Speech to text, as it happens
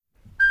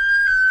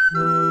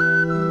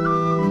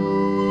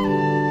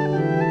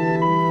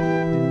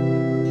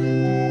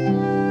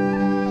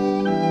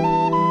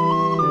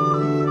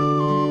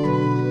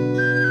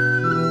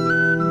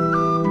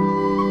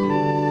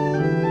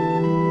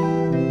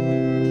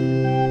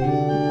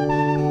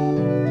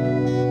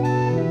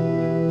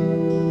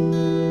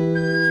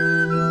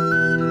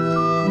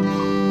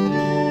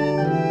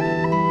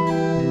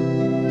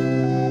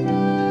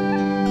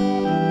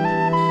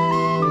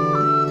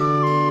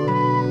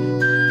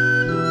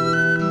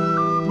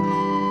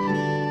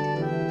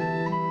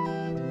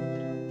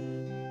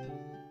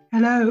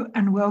Hello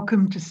and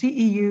welcome to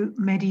CEU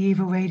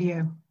Medieval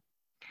Radio.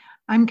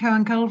 I'm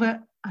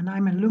Culver and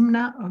I'm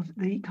alumna of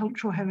the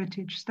Cultural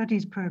Heritage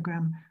Studies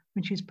program,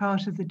 which is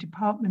part of the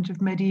Department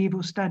of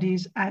Medieval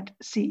Studies at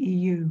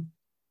CEU.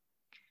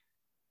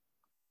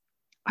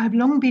 I've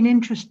long been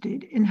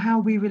interested in how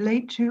we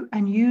relate to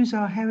and use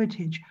our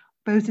heritage,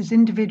 both as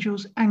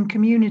individuals and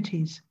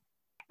communities,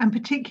 and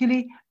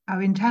particularly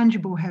our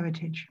intangible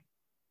heritage.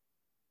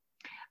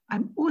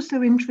 I'm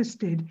also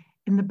interested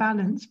in the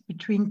balance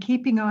between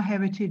keeping our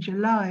heritage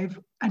alive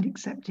and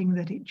accepting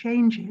that it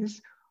changes,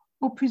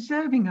 or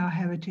preserving our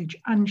heritage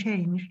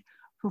unchanged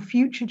for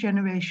future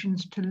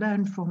generations to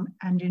learn from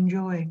and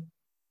enjoy.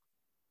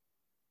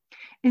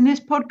 In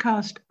this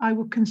podcast, I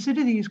will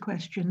consider these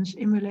questions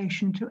in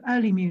relation to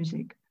early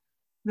music,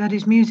 that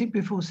is, music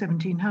before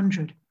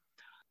 1700.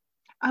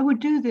 I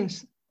would do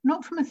this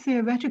not from a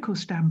theoretical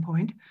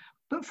standpoint,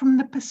 but from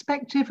the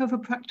perspective of a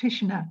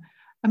practitioner,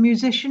 a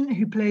musician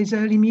who plays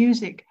early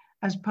music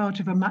as part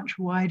of a much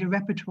wider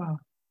repertoire.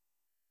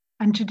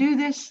 And to do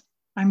this,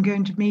 I'm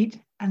going to meet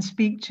and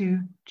speak to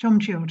Tom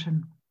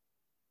Chilton.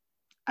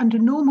 Under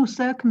normal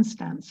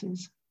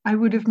circumstances, I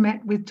would have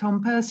met with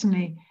Tom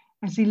personally,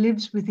 as he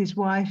lives with his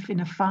wife in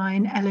a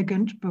fine,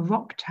 elegant,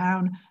 Baroque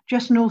town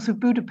just north of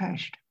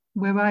Budapest,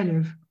 where I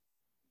live.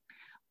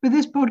 But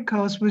this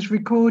podcast was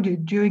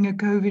recorded during a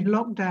COVID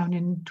lockdown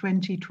in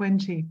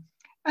 2020.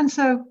 And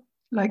so,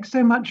 like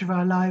so much of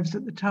our lives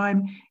at the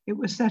time, it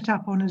was set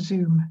up on a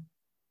Zoom.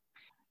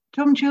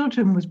 Tom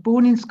Chilton was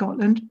born in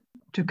Scotland,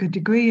 took a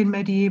degree in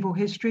medieval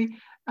history,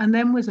 and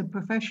then was a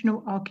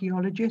professional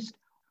archaeologist,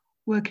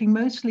 working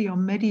mostly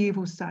on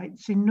medieval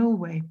sites in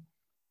Norway,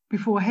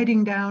 before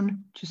heading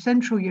down to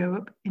Central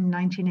Europe in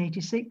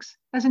 1986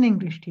 as an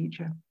English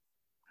teacher.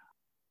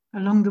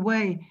 Along the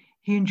way,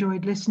 he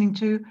enjoyed listening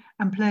to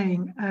and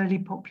playing early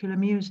popular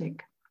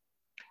music.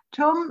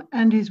 Tom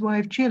and his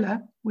wife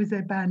Chilla, with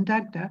their band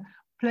Dagda,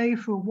 play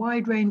for a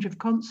wide range of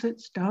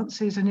concerts,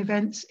 dances, and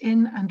events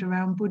in and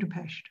around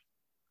Budapest.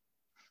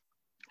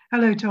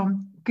 Hello,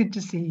 Tom. Good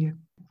to see you.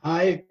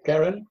 Hi,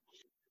 Karen.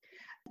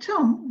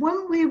 Tom,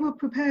 when we were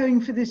preparing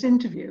for this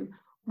interview,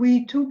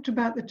 we talked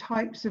about the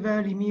types of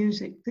early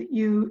music that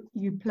you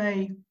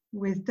play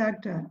with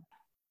Dagda.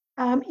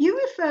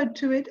 You referred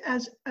to it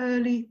as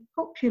early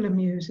popular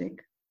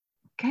music.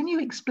 Can you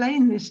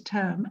explain this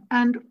term,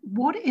 and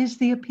what is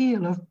the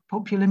appeal of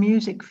popular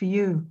music for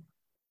you?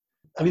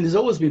 I mean, there's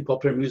always been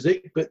popular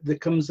music, but there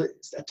comes a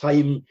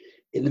time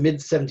in the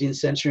mid-17th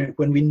century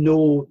when we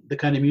know the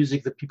kind of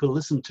music that people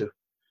listen to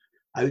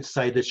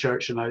outside the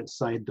church and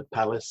outside the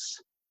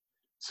palace.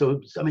 So,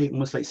 I mean,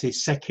 almost like, say,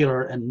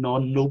 secular and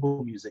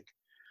non-noble music.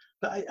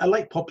 But I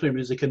like popular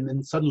music, and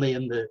then suddenly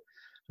around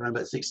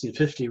about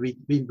 1650,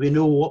 we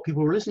know what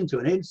people were listening to,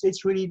 and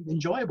it's really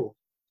enjoyable.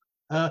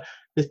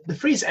 The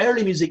phrase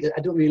early music,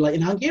 I don't really like.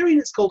 In Hungarian,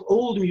 it's called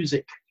old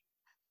music,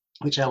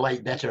 which I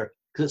like better,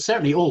 because it's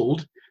certainly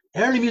old.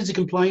 Early music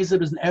implies there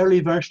was an early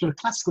version of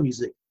classical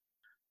music.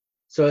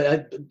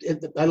 So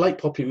I like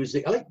popular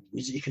music. I like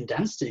music you can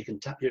dance to, you can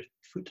tap your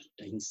foot,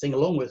 you can sing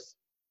along with.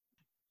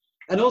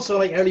 And also I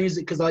like early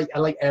music because I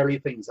like early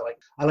things.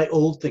 I like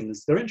old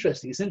things. They're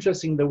interesting. It's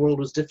interesting the world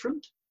was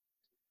different.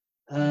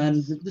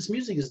 And this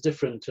music is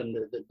different, and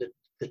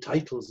the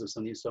titles of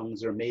some of these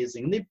songs are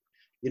amazing. And they,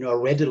 are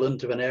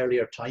redolent of an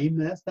earlier time.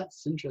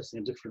 That's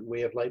interesting, a different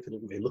way of life, a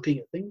different way of looking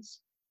at things.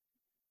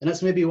 And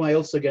that's maybe why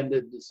also, again,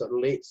 the sort of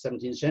late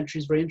 17th century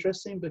is very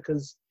interesting,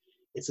 because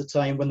it's a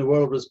time when the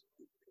world was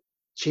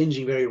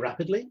changing very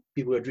rapidly.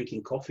 People were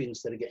drinking coffee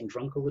instead of getting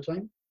drunk all the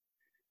time.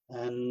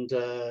 And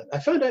I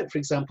found out, for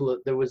example,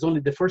 that there was only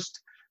the first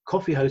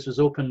coffee house was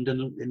opened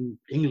in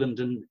England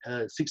in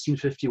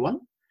 1651.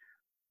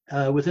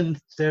 Within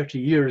 30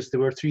 years, there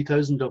were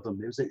 3,000 of them.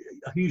 It was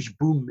a huge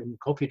boom in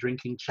coffee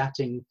drinking,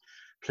 chatting,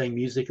 playing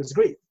music. It was a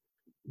great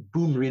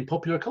boom in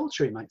popular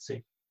culture, you might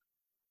say.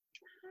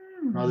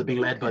 Rather than being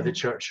led by the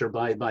church or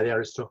by the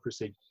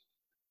aristocracy.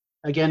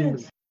 Again,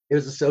 yes. It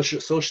was a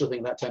social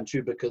thing that time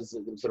too, because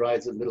there was the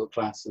rise of the middle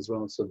class as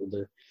well, so that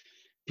the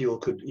people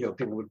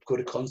would go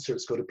to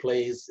concerts, go to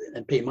plays,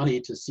 and pay money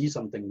to see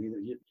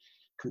something.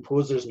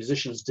 Composers,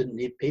 musicians didn't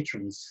need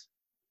patrons.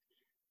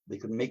 They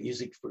could make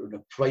music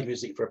provide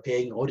music for a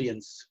paying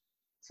audience.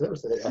 So that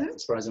was,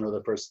 as far as I know,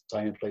 the first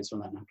time and place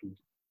when that happened.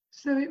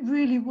 So it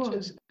really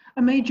was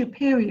a major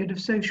period of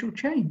social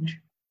change.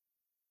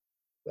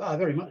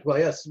 Very much. Well,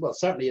 yes. Well,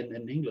 certainly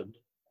in England.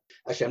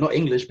 Actually, I'm not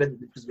English, but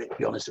to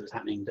be honest, it was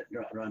happening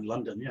around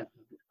London, yeah.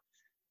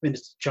 mean,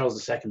 it's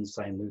Charles II's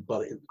time,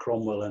 but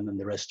Cromwell and then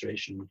the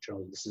Restoration of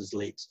Charles. This is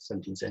late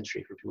 17th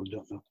century for people who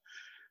don't know.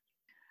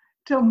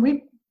 Tom,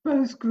 we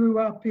both grew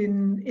up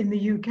in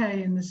the UK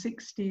in the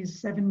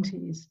 60s,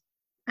 70s,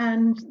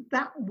 and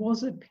that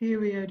was a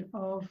period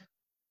of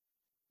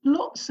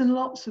lots and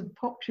lots of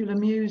popular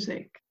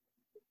music.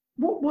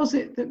 What was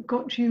it that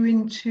got you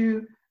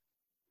into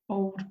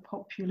old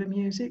popular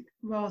music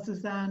rather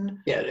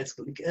than? Yeah, it's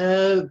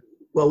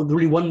well,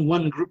 really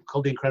one group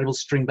called the Incredible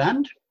String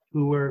Band,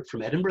 who were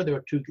from Edinburgh. There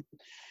were two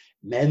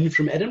men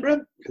from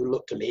Edinburgh who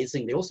looked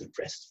amazing. They also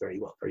dressed very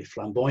well, very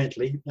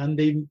flamboyantly, and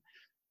they,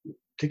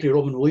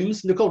 particularly Robin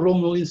Williams, they're called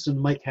Robin Williamson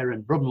and Mike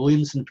Heron. Robin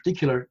Williams in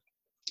particular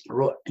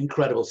wrote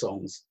incredible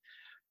songs,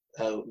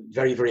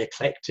 very, very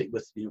eclectic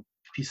with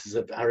pieces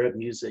of Arab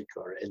music,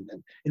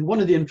 and one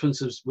of the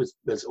influences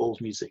was old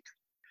music.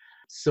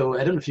 So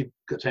I don't know if you've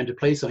got time to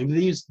play something.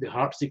 They used the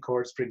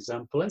harpsichords, for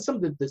example, and some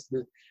of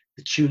the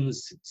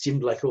tunes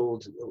seemed like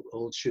old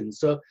tunes.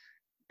 So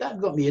that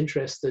got me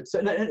interested. So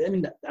I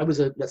mean, I was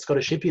a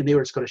Scottish hippie, and they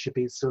were Scottish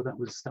hippies, so that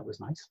was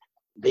nice.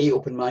 They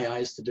opened my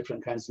eyes to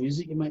different kinds of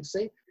music, you might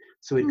say.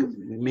 So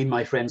me and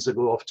my friends would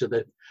go off to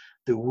the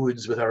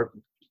woods with our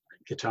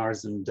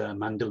guitars and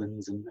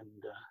mandolins and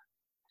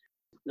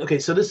okay,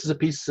 so this is a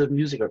piece of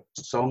music, a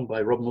song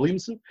by Robin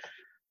Williamson,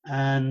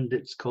 and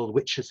it's called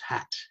Witch's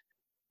Hat.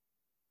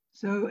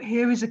 So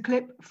here is a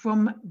clip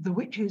from The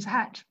Witch's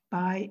Hat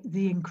by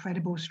the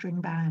Incredible String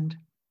Band.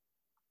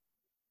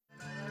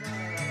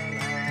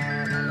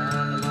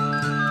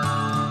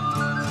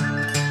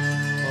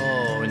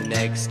 Oh,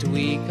 next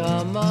week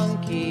a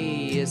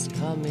monkey is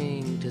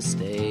coming to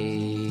stay.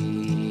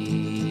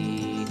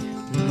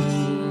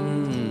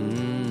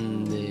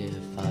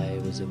 If I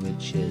was a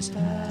witch's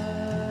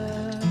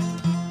hat,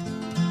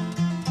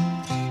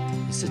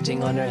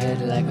 sitting on her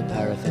head like a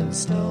paraffin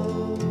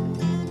stove,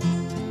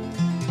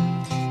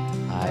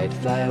 I'd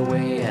fly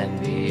away and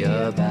be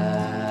a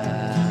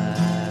bat.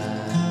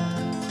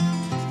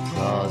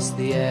 Across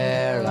the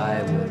air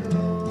I would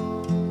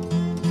roll,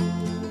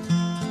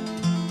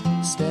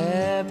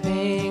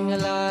 stepping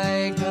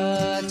like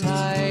a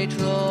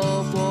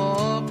tightrope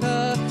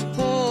walker,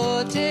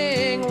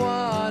 putting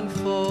one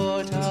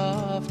foot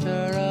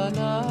after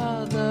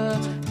another,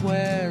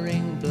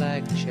 wearing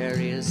black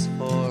cherries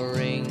for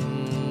rings.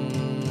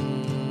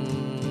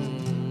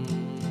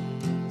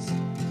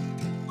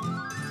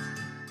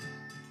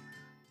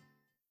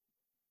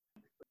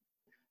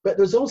 But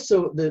there's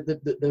also the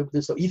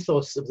sort of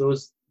ethos of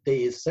those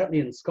days, certainly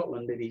in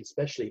Scotland, maybe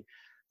especially,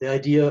 the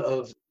idea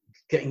of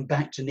getting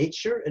back to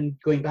nature and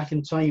going back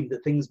in time,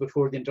 that things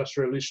before the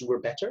Industrial Revolution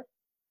were better.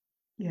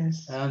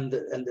 Yes. And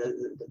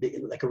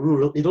like a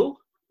rural idyll.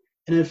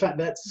 And in fact,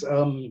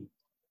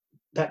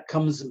 that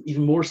comes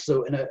even more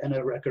so in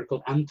a record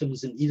called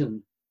Anthems in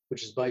Eden,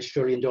 which is by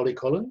Shirley and Dolly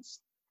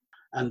Collins.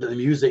 And the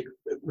music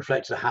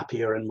reflects a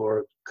happier and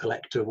more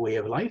collective way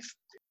of life.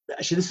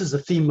 Actually, this is a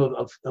theme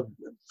of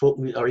folk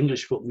or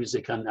English folk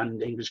music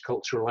and English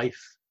cultural life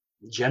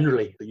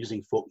generally, but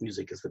using folk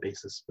music as the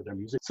basis for their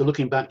music. So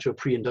looking back to a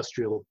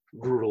pre-industrial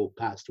rural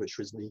past, which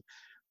was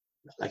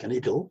like an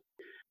idyll.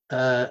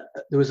 There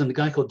was a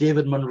guy called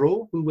David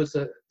Munro, who was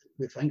from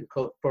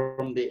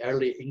the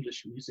early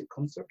English music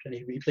concert, and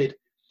he played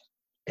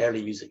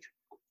early music.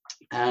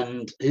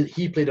 And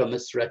he played on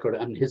this record,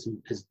 and his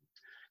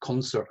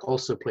consort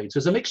also played. So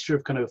it's a mixture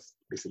of kind of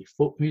basically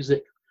folk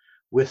music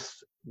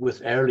with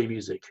early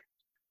music,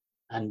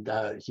 and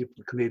you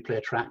can maybe play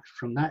a track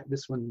from that.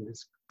 This one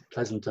is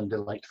pleasant and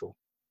delightful,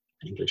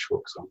 English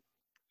folk song.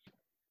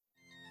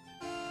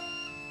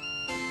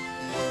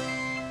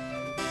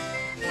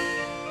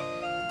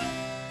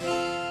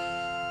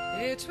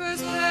 It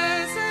was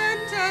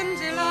pleasant and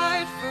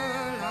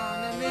delightful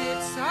on a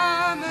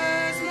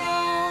midsummer's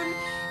morn,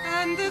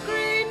 and the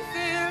green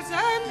fields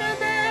and the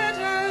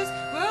meadows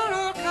were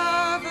all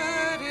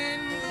covered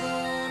in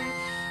corn,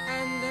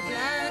 and the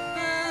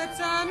blackbirds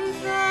and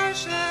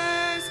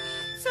thrushes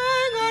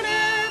sang on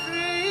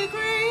every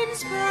green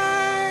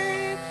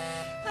spray,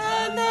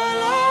 and the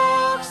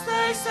larks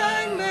they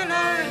sang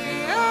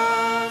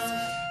melodious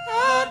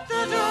at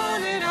the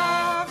dawning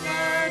of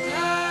the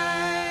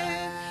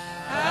day,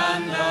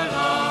 and the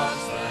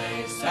larks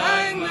they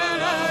sang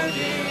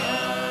melodious,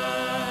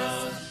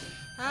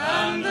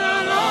 and the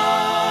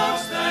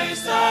larks they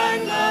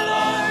sang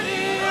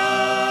melodious,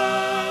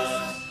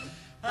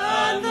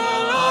 and the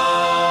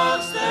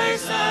larks they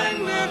sang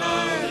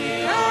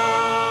melodious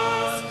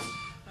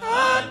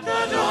at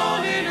the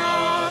dawning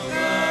of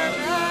the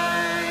day.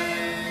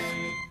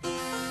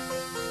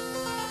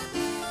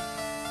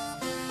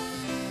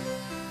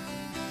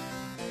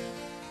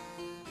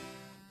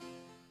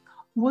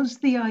 Was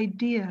the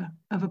idea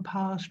of a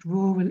past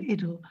rural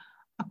idyll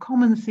a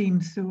common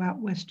theme throughout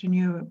Western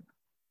Europe,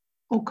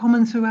 or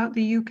common throughout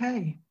the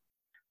UK?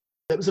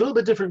 It was a little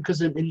bit different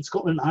because in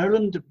Scotland and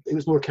Ireland, it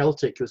was more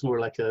Celtic. It was more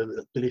like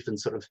a belief in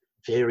sort of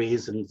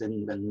fairies and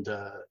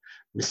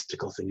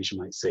mystical things, you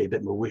might say, a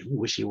bit more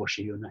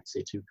wishy-washy, you might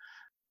say too.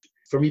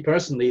 For me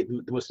personally,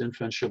 the most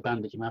influential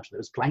band that came after that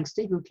was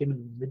Planxty, who came in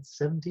the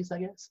mid-70s, I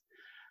guess.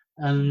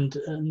 And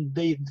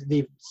they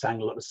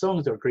sang a lot of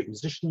songs. They were great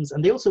musicians,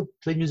 and they also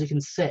played music in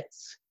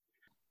sets.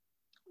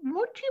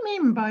 What do you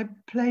mean by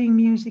playing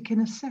music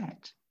in a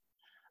set?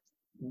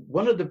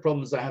 One of the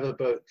problems I have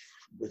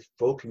with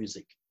folk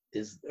music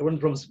is one of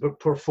the problems with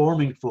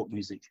performing folk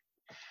music.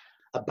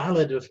 A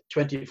ballad of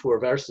 24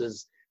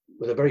 verses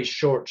with a very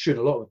short tune.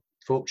 A lot of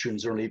folk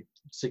tunes are only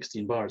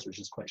 16 bars, which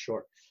is quite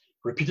short.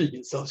 Repeating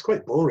itself is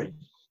quite boring.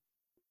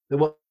 But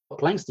what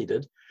Planxty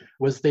did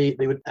was they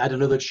would add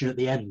another tune at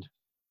the end.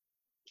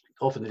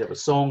 Often they'd have a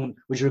song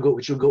which would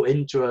go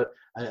into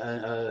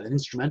an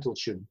instrumental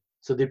tune.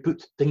 So they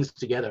put things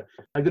together.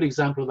 A good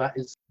example of that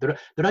is the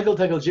Raggle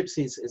Taggle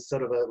Gypsies is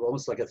sort of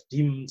almost like a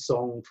theme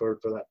song for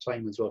that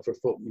time as well, for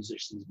folk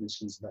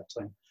musicians at that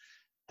time.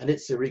 And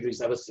it's a really,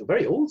 that was a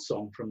very old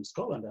song from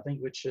Scotland, I think,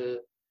 which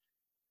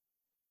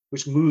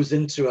moves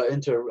into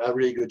a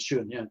really good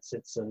tune. Yeah,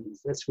 that's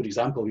a good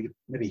example. We could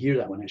maybe hear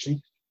that one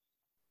actually.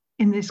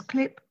 In this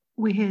clip,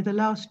 we hear the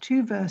last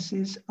two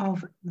verses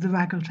of the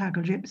Raggle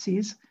Taggle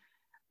Gypsies,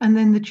 and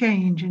then the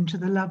change into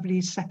the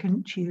lovely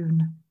second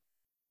tune.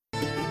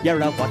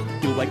 Yera, what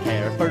do I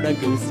care for a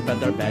goose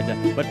feather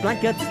bed? But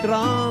blankets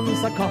drawn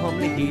so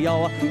calmly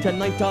here.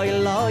 Tonight I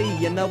lie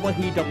in a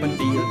wide open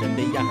field in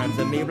the hands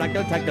of me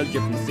Raggle Taggle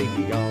Gypsy.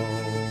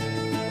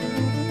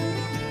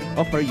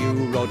 Oh, for you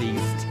rode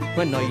east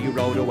when I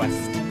rode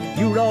west.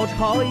 You rode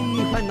high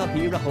when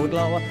I rode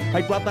low.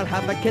 I'd rather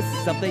have a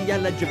kiss of the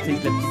yellow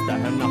gypsy's lips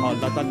than all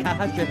of the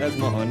cash as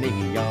money.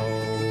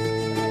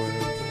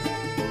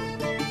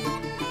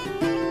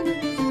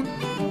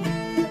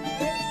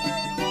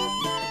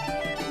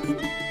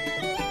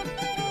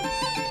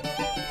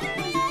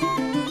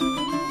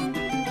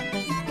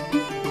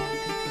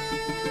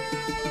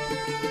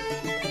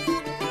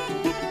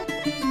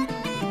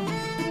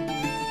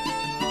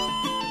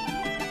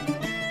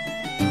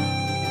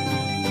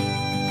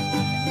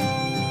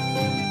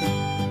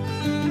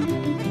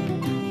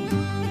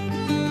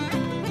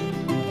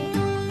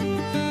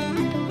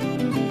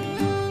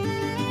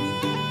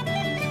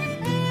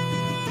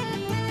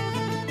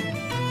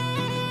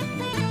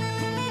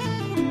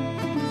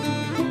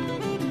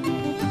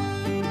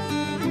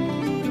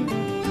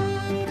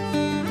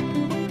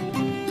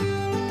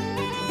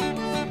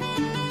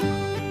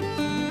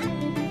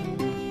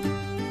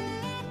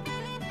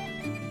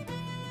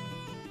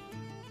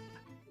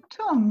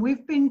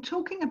 We've been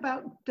talking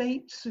about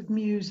dates of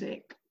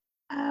music,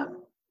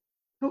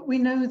 but we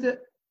know that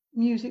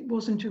music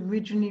wasn't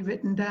originally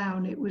written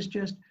down. It was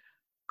just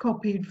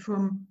copied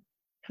from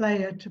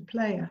player to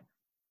player.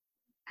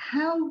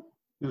 How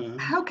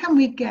can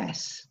we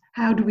guess?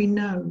 How do we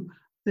know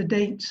the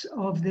dates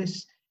of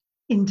this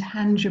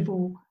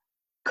intangible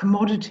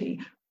commodity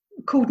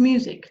called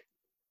music?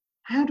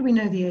 How do we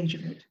know the age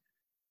of it?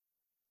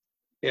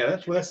 Yeah,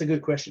 that's a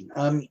good question.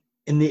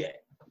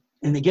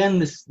 And again,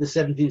 the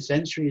 17th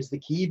century is the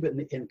key, but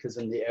because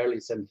in the early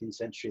 17th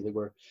century, there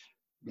were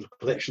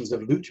collections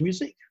of lute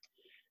music.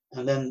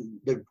 And then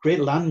the great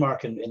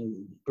landmark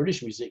in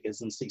British music is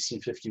in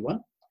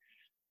 1651,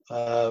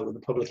 with the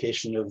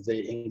publication of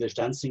the English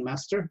Dancing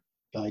Master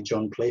by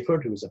John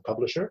Playford, who was a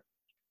publisher.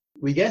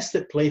 We guess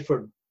that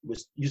Playford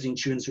was using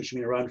tunes which have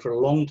been around for a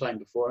long time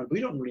before, and we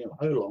don't really know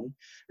how long.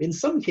 But in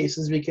some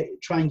cases, we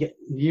try and get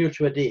near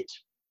to a date.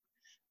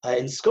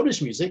 In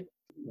Scottish music,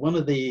 one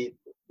of the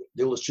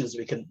oldest tunes that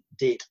we can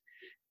date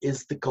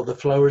is called The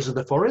Flowers of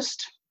the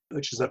Forest,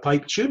 which is a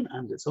pipe tune,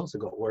 and it's also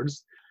got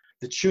words.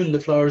 The tune, The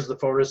Flowers of the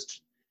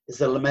Forest, is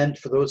a lament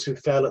for those who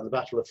fell at the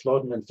Battle of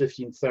Flodden in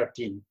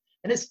 1513.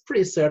 And it's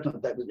pretty certain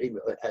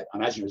that I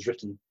imagine it was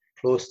written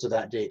close to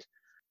that date.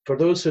 For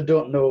those who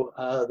don't know,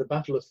 the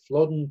Battle of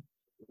Flodden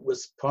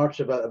was part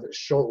of a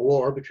short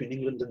war between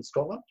England and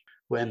Scotland,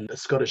 when the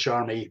Scottish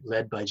army,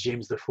 led by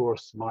James IV,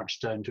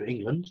 marched down to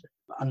England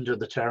under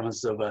the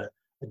terms of a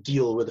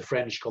deal with the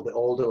French called the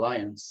Auld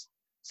Alliance.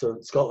 So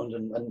Scotland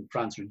and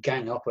France would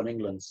gang up on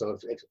England. So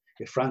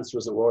if France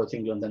was at war with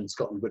England, then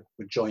Scotland would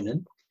join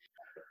in.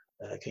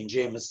 King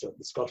James of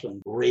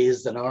Scotland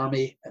raised an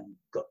army and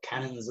got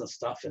cannons and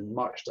stuff and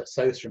marched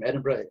south from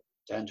Edinburgh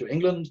down to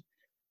England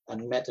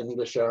and met an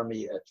English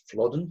army at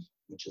Flodden,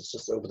 which is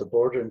just over the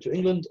border into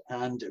England.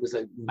 And it was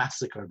a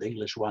massacre. The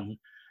English won.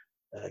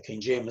 King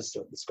James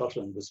of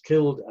Scotland was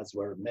killed, as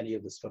were many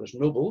of the Scottish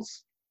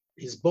nobles.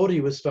 His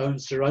body was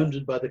found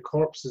surrounded by the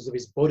corpses of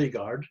his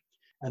bodyguard,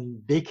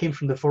 and they came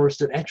from the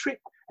forest of Ettrick,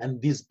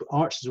 and these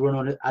arches were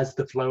known as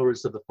the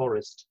Flowers of the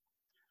Forest.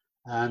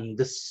 And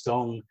this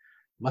song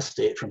must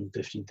date from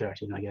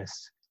 1513, I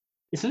guess.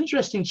 It's an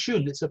interesting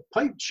tune. It's a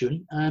pipe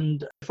tune, and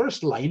the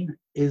first line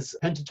is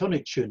a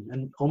pentatonic tune,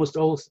 and almost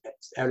all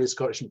early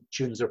Scottish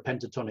tunes are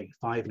pentatonic,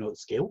 5-note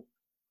scale.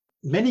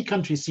 Many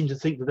countries seem to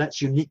think that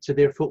that's unique to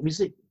their folk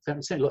music.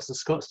 Lots of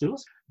Scots do.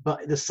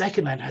 But the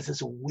second line has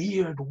this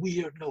weird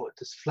note,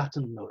 this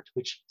flattened note,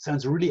 which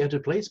sounds really out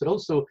of place, but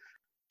also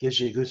gives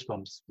you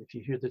goosebumps. If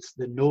you hear this,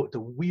 the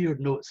weird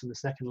notes in the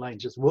second line,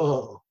 just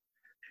whoa,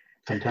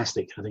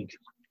 fantastic, I think.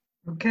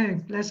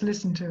 Okay, let's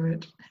listen to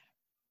it.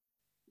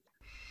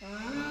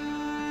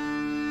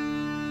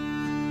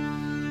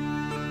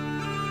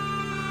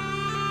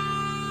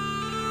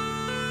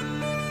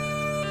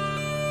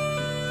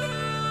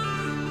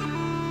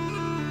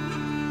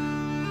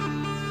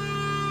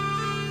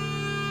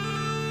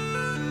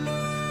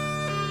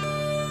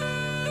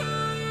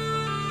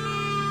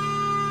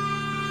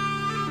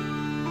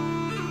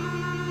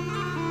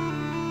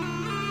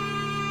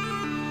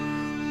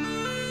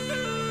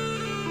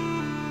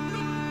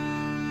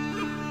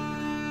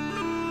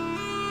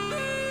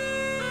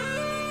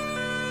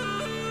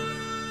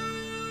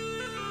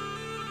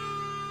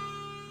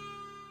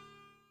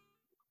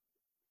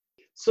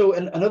 So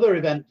another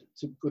event,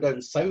 to go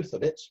down south a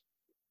bit,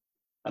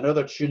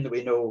 another tune that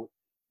we know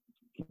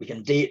we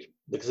can date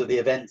because of the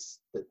events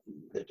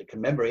that it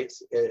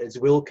commemorates is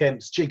Will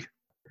Kemp's Jig.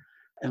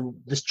 And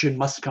this tune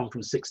must come from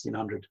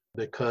 1600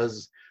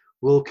 because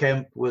Will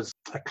Kemp was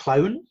a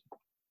clown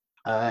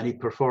and he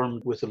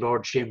performed with the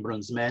Lord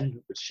Chamberlain's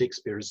Men, with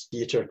Shakespeare's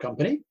theatre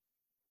company.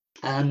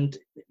 And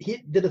he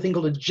did a thing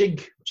called a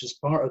jig, which is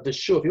part of the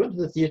show. If you went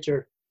to the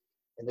theatre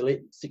in the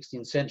late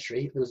 16th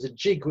century, there was a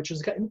jig, which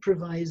was an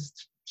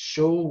improvised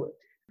show,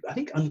 I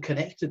think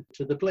unconnected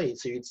to the play.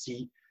 So you'd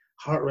see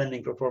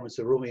heartrending performance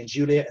of Romeo and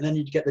Juliet, and then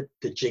you'd get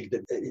the jig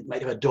that it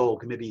might have a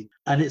dog maybe.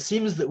 And it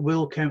seems that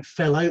Will Kemp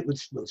fell out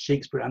with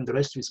Shakespeare and the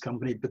rest of his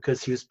company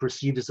because he was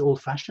perceived as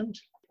old-fashioned.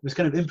 It was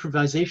kind of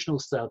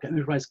improvisational style, kind of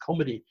improvised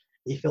comedy.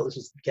 He felt this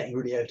was getting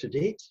really out of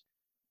date.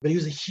 But he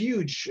was a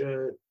huge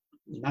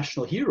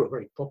national hero,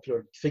 very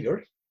popular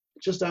figure.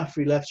 Just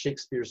after he left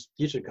Shakespeare's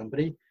theatre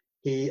company,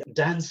 he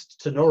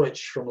danced to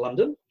Norwich from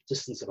London,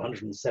 distance of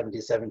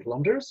 177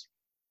 kilometres.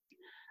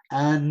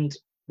 And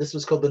this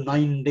was called the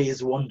 9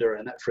 Days Wonder,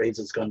 and that phrase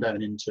has gone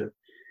down into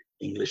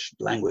English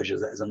language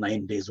as a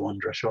 9 days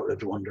wonder, a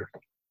short-lived wonder.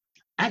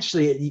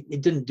 Actually, he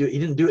didn't do it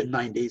in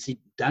 9 days. He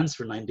danced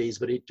for 9 days,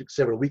 but he took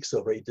several weeks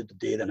over. He did the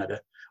day, then had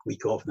a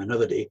week off and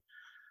another day.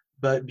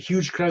 But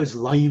huge crowds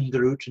lined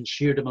the route and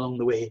cheered him along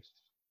the way.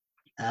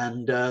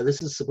 And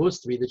this is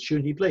supposed to be the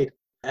tune he played.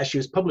 Actually,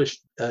 it was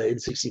published in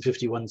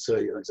 1651, so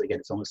again,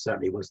 it's almost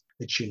certainly was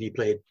the tune he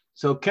played.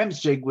 So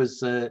Kemp's Jig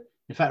was, in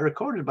fact,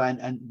 recorded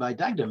by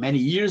Dagda many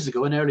years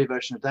ago, an early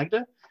version of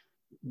Dagda.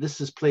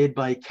 This is played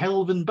by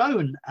Kelvin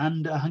Bown,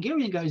 and a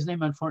Hungarian guy's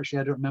name,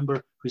 unfortunately, I don't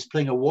remember, who's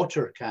playing a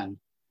water can,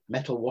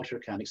 metal water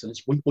can. It's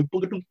this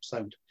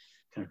sound,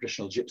 kind of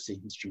traditional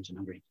gypsy instrument in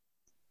Hungary.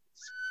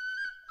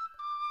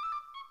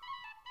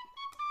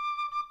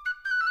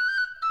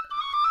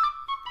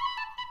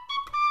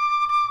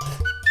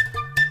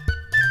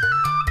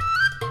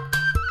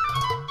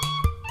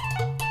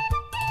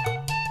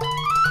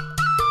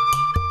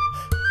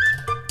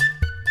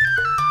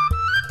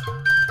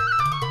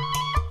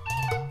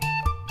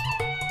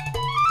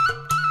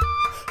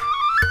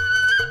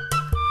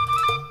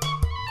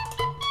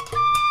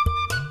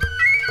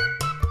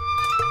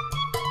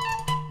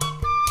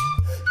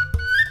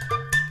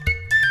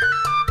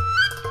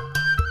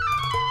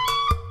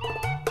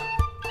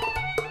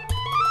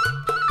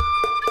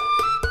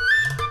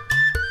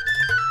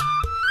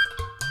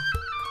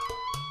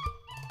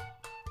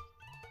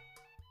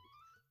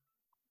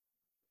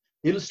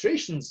 The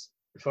illustrations,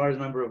 as far as I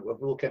remember,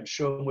 of Will Kemp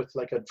shown with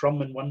like a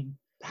drum in one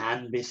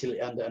hand, basically,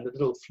 and a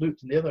little flute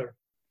in the other.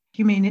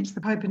 You mean it's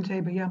the pipe and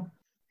tabor, yeah?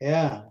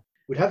 Yeah.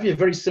 Would have you a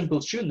very simple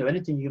tune, though.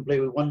 Anything you can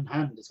play with one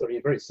hand is going to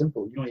be very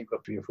simple. You only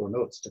got 3 or 4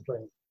 notes to play.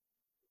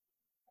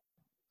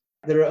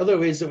 There are other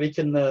ways that we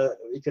can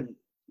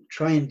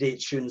try and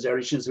date tunes,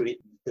 early tunes,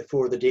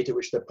 before the date at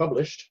which they're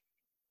published.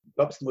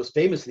 Perhaps the most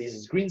famous of these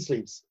is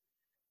Greensleeves,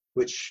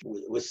 which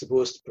was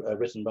supposed to be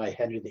written by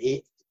Henry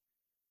VIII.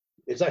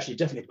 It's actually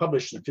definitely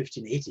published in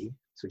 1580,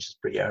 which is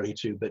pretty early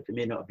too, but it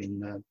may not have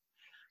been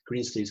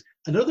Greensleeves.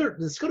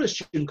 The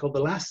Scottish tune called The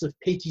Lass of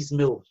Patie's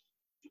Mill,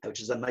 which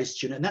is a nice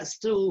tune, and that's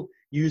still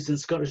used in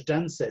Scottish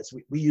dance sets.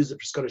 We use it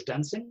for Scottish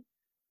dancing,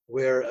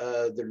 where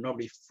there are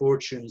normally 4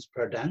 tunes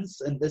per dance,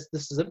 and this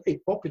is a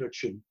very popular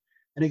tune,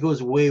 and it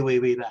goes way, way,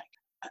 way back.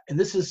 And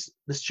this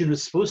tune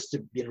was supposed to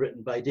have been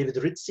written by David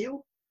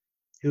Rizzio,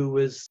 who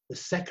was the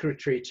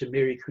secretary to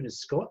Mary Queen of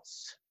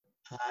Scots,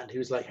 and he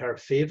was like her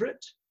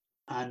favourite.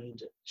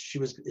 And she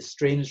was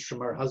estranged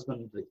from her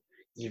husband, the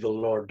evil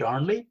Lord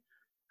Darnley.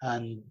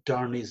 And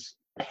Darnley's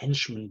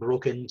henchman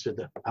broke into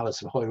the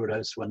Palace of Holyrood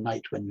House one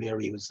night when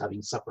Mary was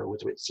having supper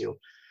with Rizzio,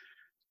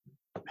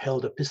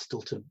 held a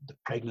pistol to the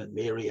pregnant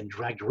Mary and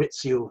dragged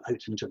Rizzio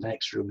out into the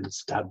next room and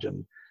stabbed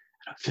him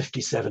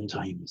 57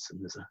 times.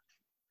 And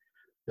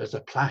there's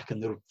a plaque on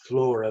the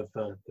floor of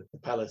the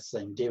palace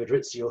saying, David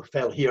Rizzio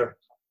fell here.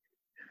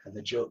 And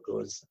the joke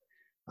goes,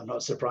 I'm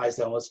not surprised,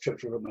 I almost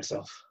tripped over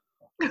myself.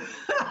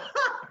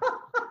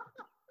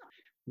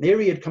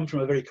 Mary had come from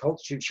a very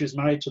cultured, she was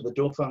married to the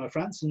Dauphin of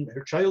France, and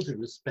her childhood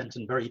was spent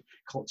in very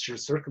cultured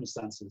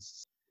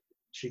circumstances.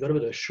 She got a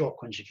bit of a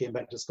shock when she came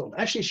back to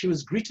Scotland. Actually, she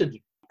was greeted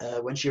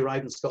when she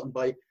arrived in Scotland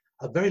by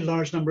a very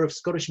large number of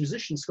Scottish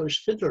musicians,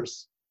 Scottish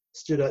fiddlers,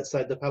 stood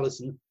outside the palace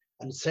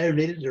and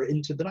serenaded her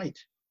into the night.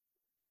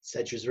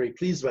 Said she was very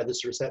pleased by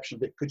this reception,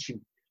 but could she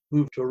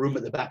move to a room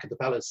at the back of the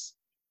palace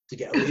to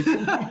get away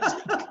from the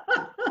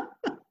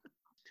music?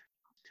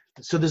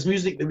 So there's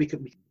music that we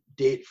can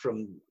date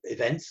from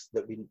events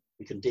that we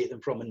can date them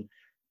from, and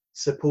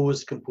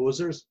supposed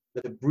composers.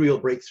 The real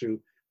breakthrough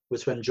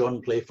was when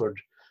John Playford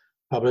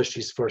published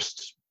his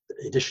first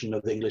edition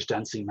of the English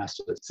Dancing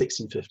Master in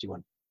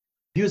 1651.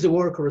 He was a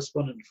war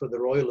correspondent for the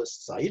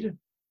royalist side,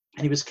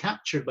 and he was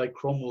captured by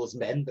Cromwell's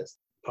men, that's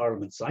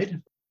Parliament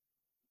side.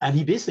 And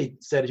he basically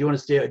said, if you want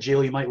to stay out of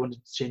jail, you might want to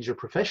change your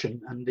profession.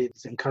 And they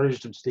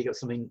encouraged him to take up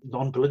something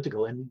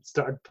non-political and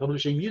started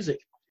publishing music.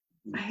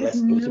 I had less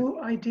political.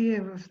 no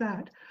idea of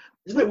that.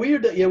 Isn't it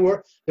weird that there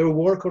were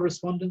war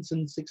correspondents in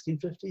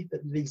 1650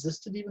 that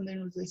existed even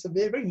then? It's a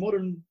very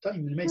modern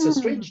time. It's a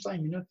strange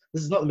time,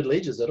 This is not the Middle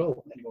Ages at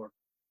all anymore.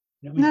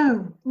 You know what I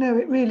mean? No,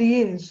 it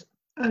really is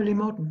early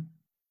modern.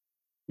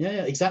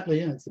 Yeah, exactly.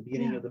 Yeah, it's the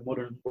beginning of the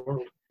modern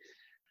world.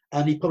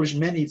 And he published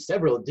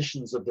several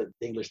editions of the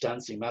English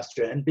Dancing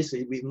Master, and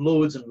basically we have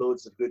loads and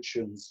loads of good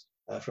tunes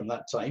from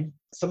that time.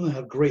 Some of them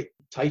have great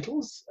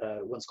titles.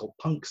 One's called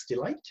Punk's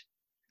Delight.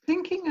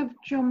 Thinking of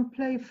John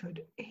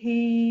Playford,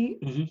 he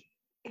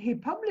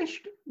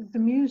published the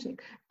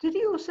music. Did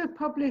he also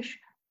publish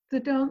the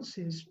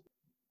dances?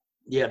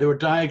 Yeah, there were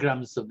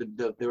diagrams of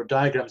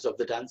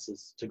the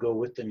dances to go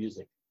with the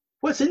music.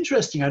 What's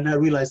interesting, I now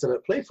realised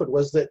about Playford,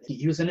 was that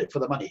he was in it for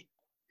the money.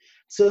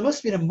 So there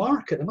must have been a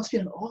market. There must be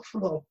an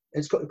awful lot.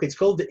 It's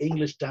called the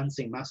English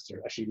Dancing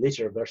Master. Actually,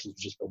 later versions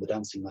were just called the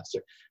Dancing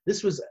Master.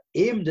 This was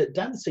aimed at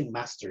dancing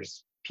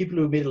masters, people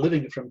who made a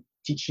living from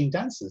teaching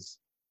dances.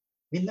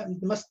 I mean, there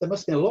must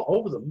have been a lot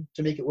of them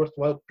to make it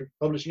worthwhile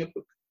publishing a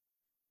book,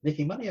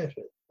 making money out of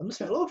it. There must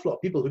have been an awful lot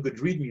of people who could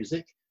read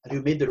music and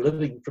who made their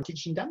living from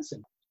teaching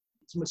dancing.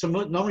 So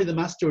normally the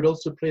master would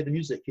also play the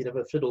music. He'd have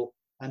a fiddle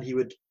and he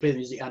would play the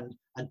music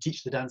and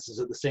teach the dances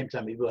at the same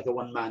time. He'd be like a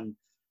one-man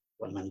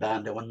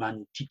band, a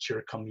one-man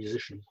teacher come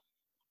musician.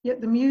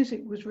 Yet the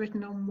music was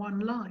written on one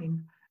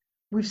line.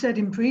 We've said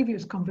in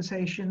previous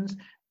conversations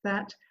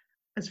that,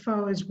 as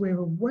far as we're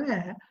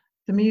aware,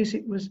 the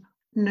music was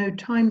no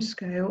time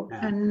scale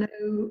and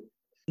no...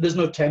 There's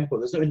no tempo.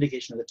 There's no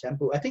indication of the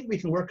tempo. I think we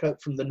can work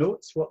out from the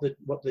notes what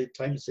the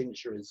time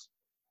signature is.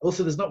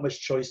 Also, there's not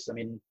much choice. I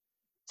mean,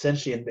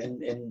 essentially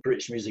in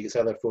British music, it's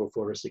either 4/4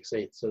 or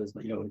 6/8. So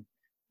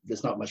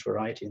there's not much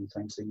variety in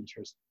time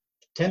signatures.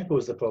 Tempo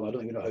is the problem. I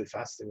don't even know how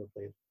fast they were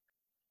played.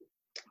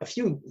 A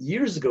few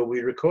years ago,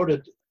 we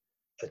recorded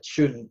a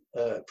tune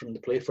from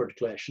the Playford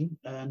collection,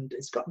 and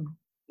it's got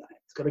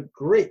a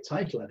great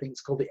title. I think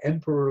it's called "The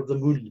Emperor of the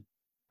Moon."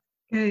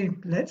 Okay,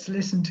 let's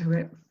listen to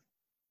it.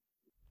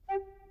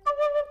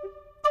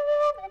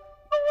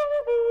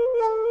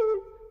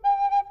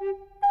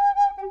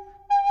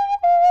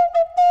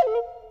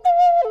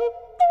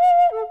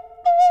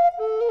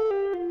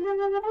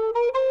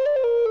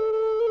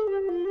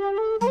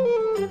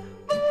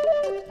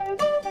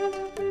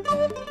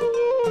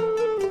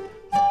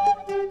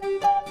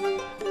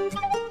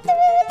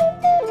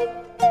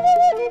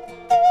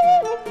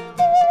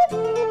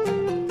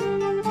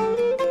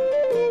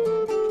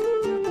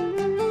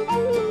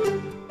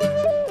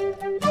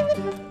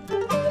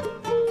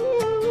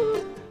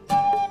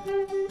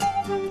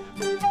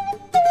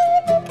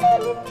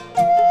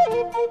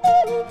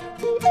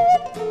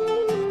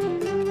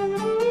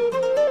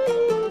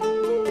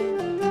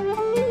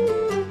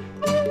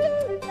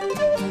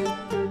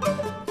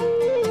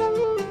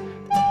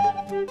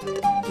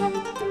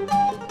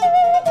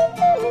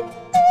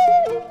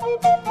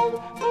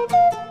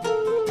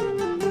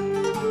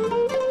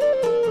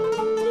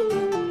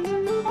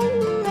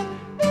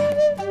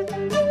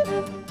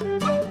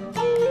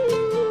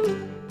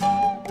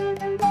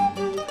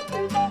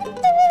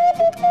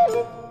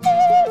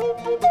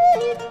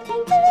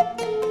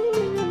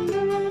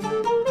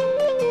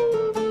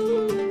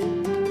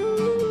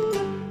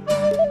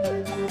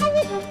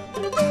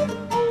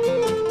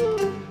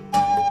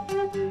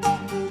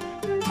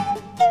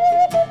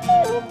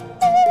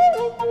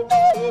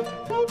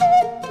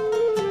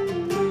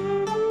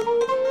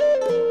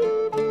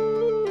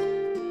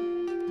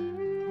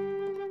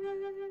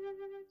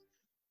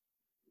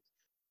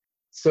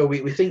 So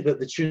we think that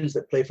the tunes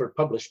that Playford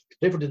published,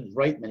 Playford didn't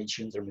write many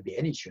tunes or maybe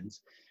any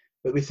tunes,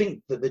 but we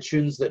think that the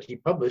tunes that he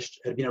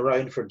published had been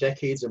around for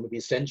decades or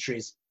maybe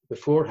centuries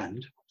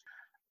beforehand.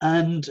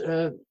 And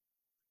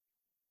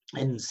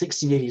in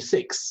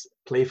 1686,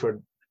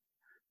 Playford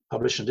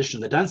published an edition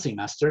of the Dancing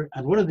Master,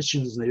 and one of the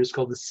tunes in there is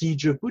called the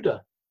CEU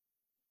Buddha,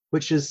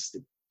 which is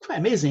quite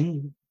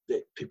amazing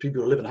that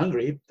people who live in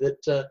Hungary.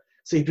 So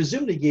he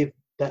presumably gave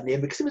that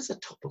name because it was a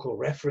topical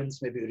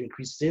reference, maybe it would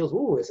increase sales.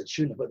 Oh, it's a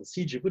tune about the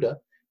CEU Buddha,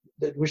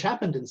 which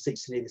happened in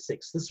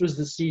 1686. This was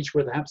the siege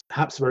where the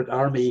Habsburg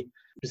army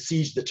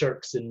besieged the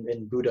Turks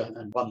in Buda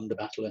and won the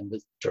battle, and the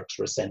Turks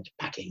were sent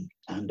packing.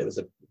 And it was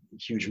a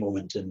huge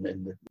moment in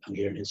the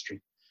Hungarian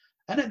history.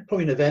 And it's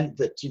probably an event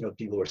that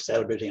people were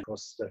celebrating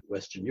across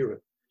Western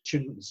Europe. The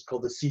tune is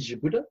called the CEU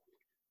Buddha,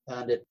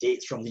 and it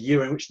dates from the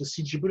year in which the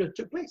CEU Buddha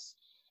took place.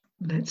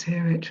 Let's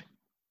hear it.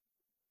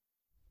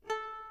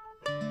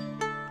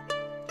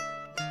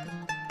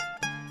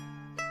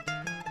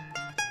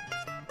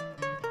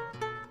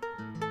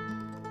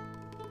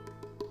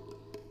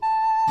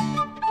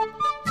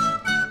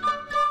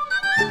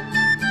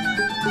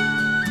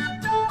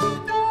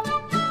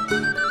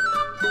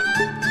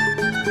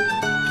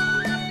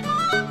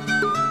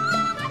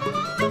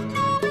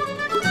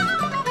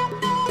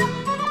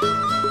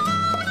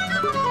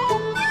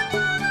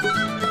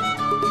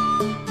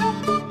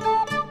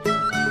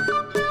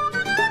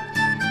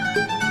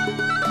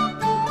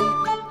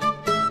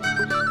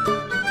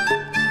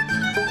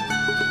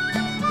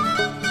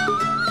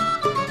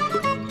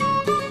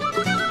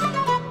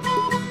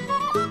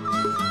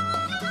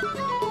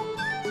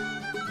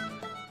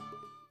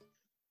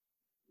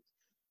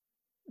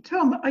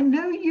 Tom, I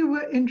know you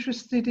were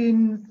interested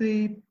in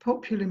the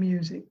popular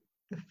music,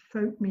 the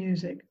folk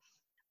music,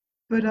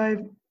 but I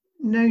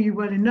know you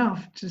well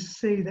enough to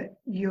see that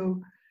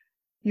you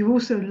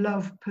also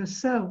love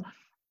Purcell,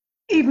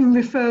 even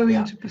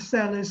referring to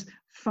Purcell as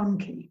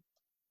funky.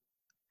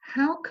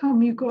 How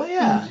come you got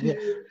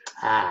into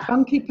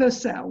funky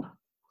Purcell?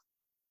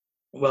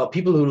 Well,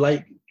 people who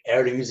like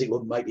early music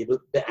might be a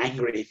bit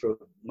angry for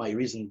my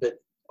reason,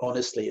 but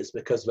honestly, it's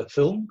because of a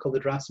film called The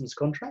Draftsman's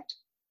Contract,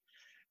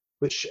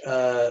 which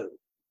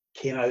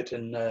came out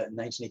in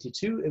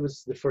 1982. It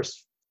was the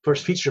first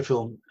feature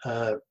film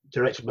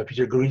directed by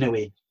Peter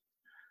Greenaway.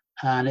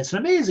 And it's an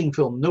amazing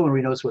film. No one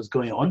really knows what's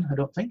going on, I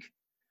don't think.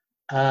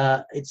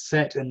 It's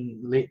set in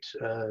late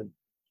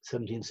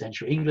 17th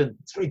century England.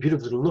 It's very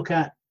beautiful to look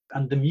at.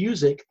 And the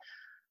music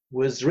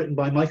was written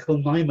by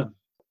Michael Nyman.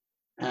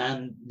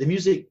 And the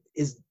music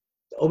is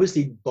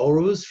obviously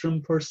borrows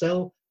from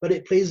Purcell, but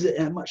it plays it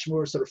in a much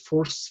more sort of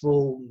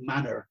forceful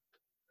manner.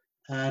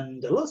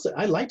 And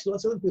I liked it,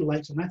 lots of other people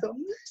liked it, and I thought,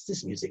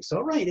 this music's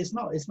all right. It's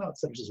not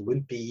such as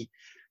wimpy,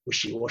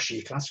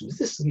 wishy-washy classical.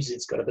 This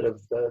music's got a bit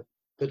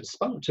of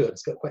spunk to it.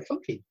 It's got quite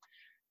funky.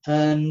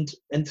 And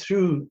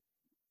through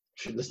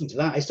listening to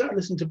that, I started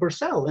listening to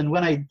Purcell. And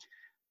when I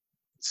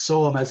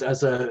saw him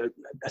as a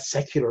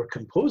secular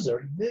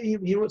composer,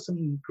 he wrote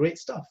some great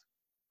stuff.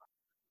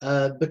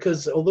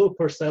 Because although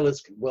Purcell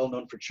is well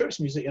known for church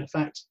music, in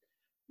fact,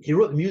 he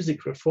wrote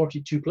music for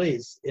 42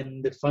 plays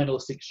in the final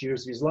 6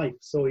 years of his life.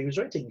 So he was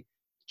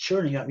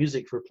churning out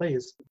music for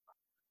plays.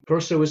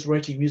 Purcell was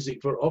writing music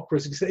for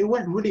operas. It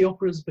weren't really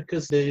operas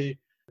because the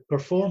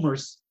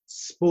performers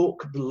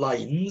spoke the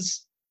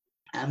lines,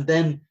 and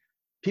then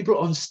people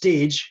on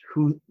stage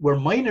who were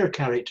minor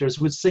characters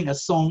would sing a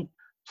song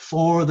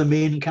for the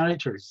main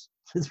characters.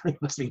 It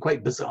must have been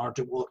quite bizarre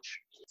to watch.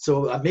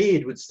 So a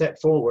maid would step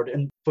forward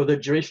and for the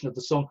duration of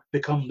the song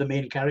become the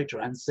main character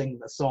and sing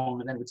the song,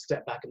 and then would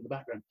step back in the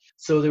background.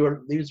 So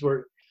these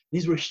were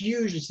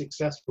hugely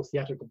successful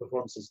theatrical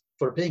performances.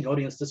 For a paying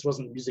audience, this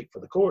wasn't music for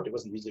the court, it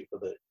wasn't music for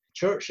the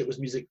church, it was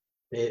music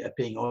a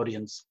paying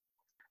audience.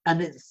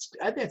 And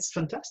it's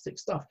fantastic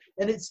stuff.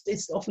 And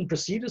it's often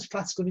perceived as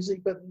classical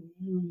music, but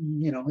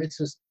it's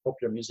just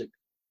popular music.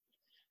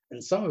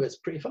 And some of it's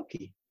pretty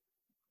funky.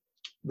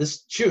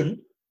 This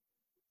tune,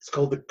 it's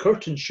called the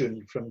Curtain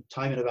Tune from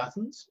Timon of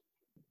Athens.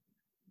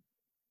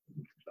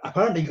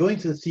 Apparently going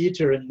to the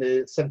theatre in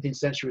the 17th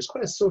century was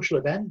quite a social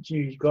event.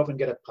 You go off and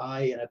get a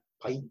pie and a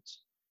pint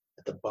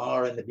at the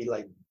bar, and there'd be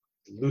like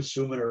loose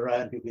women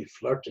around, people be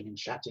flirting and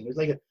chatting. It was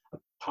like a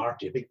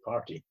party, a big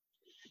party.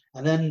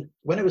 And then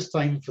when it was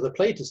time for the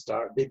play to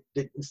start, they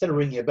instead of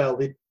ringing a bell,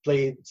 they'd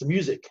play some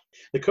music.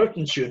 The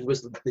curtain tune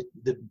was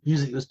the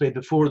music that was played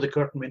before the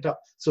curtain went up.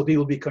 So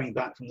people would be coming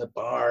back from the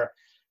bar,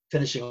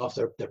 finishing off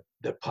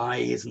their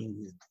pies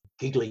and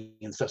giggling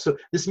and stuff. So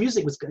this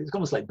music it's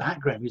almost like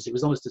background music. It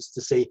was almost just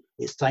to say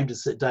it's time to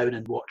sit down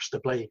and watch the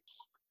play.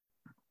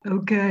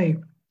 Okay,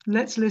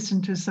 let's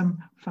listen to some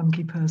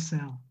funky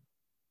Purcell.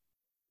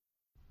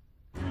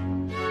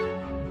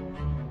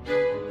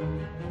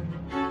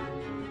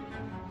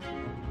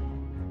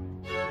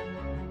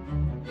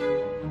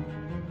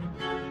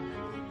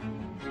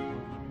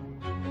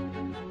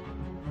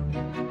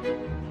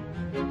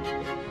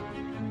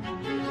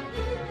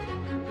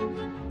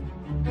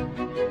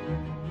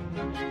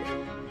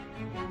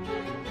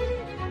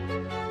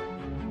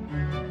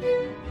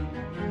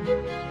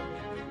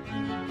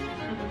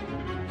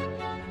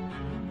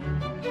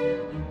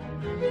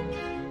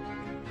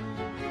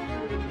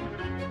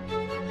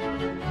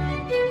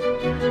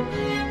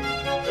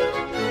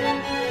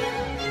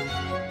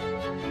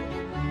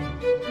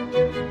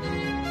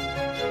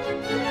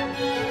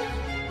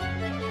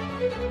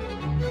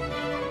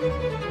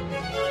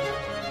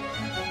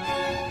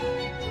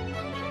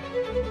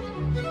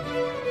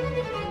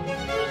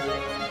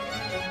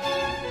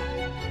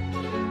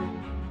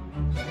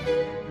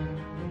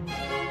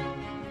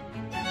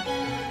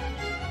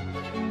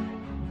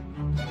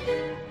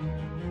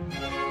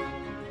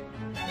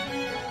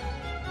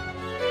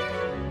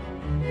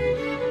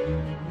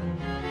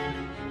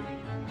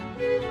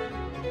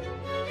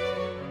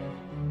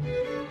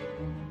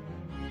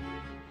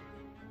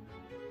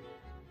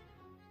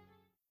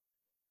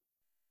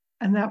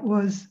 And that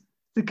was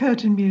the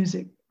curtain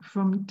music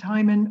from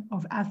Timon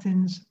of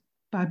Athens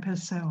by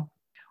Purcell,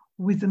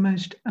 with the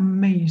most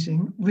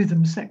amazing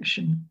rhythm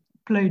section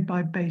played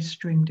by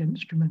bass-stringed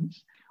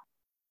instruments.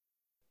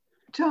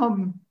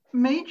 Tom,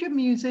 major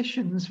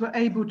musicians were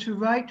able to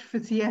write for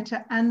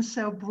theatre and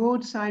sell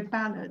broadside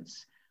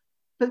ballads,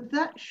 but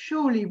that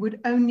surely would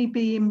only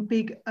be in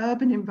big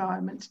urban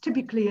environments,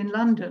 typically in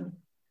London.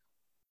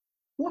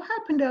 What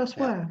happened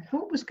elsewhere? Yeah.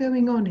 What was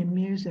going on in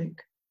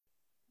music?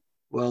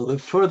 Well, the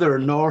further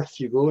north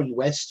you go and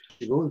west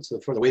you go, so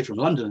further away from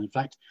London, in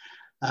fact,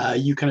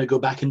 you kind of go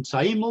back in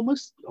time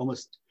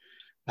almost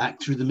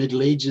back through the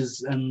Middle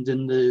Ages, and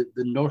in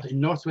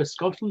in northwest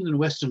Scotland and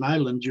Western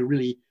Ireland, you're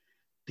really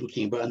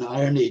thinking about an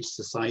Iron Age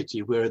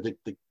society where the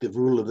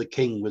rule of the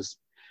king was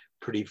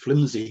pretty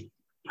flimsy,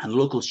 and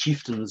local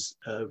chieftains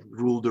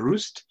ruled the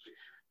roost.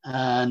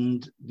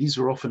 And these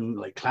were often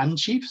like clan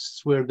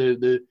chiefs, where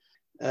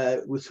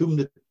with whom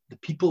the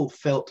people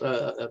felt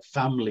a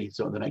family.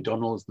 So the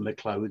MacDonalds, the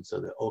MacLeods,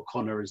 or the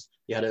O'Connors,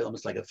 they had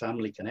almost like a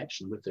family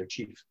connection with their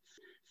chief.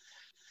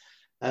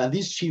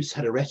 These chiefs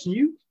had a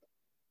retinue,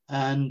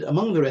 and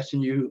among the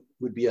retinue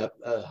would be a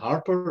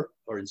harper,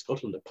 or in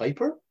Scotland, a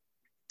piper.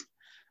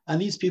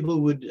 And these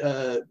people would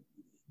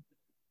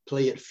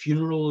play at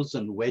funerals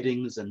and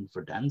weddings and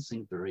for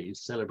dancing, for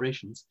various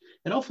celebrations.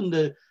 And often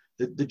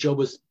the job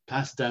was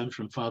passed down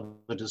from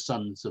father to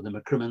son. So the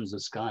MacCrimmons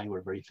of Skye were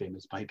a very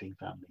famous piping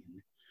family.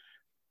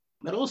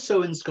 But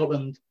also in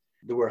Scotland,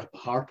 there were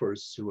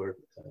harpers who were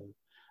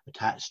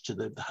attached to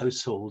the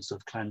households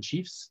of clan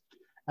chiefs.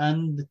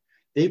 And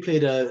they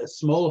played a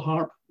small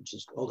harp, which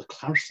is called a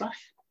clarsach.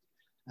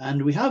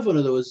 And we have one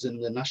of those in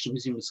the National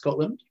Museum of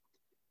Scotland,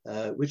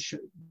 which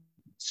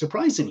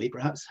surprisingly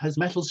perhaps has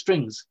metal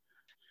strings.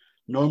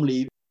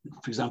 Normally,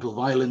 for example,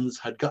 violins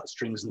had gut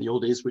strings in the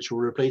old days, which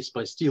were replaced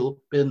by steel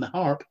in the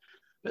harp,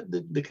 but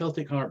the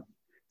Celtic harp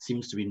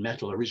seems to be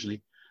metal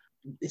originally.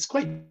 It's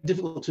quite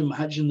difficult to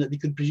imagine that they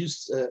could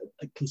produce a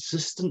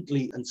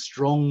consistently and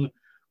strong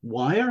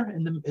wire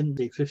in the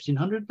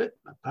 1500, but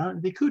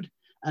apparently they could.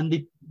 And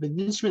the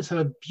instruments have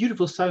a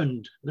beautiful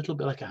sound, a little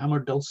bit like a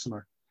hammered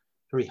dulcimer,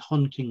 very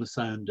haunting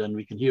sound. And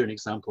we can hear an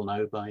example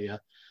now by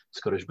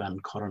Scottish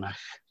band Coronach.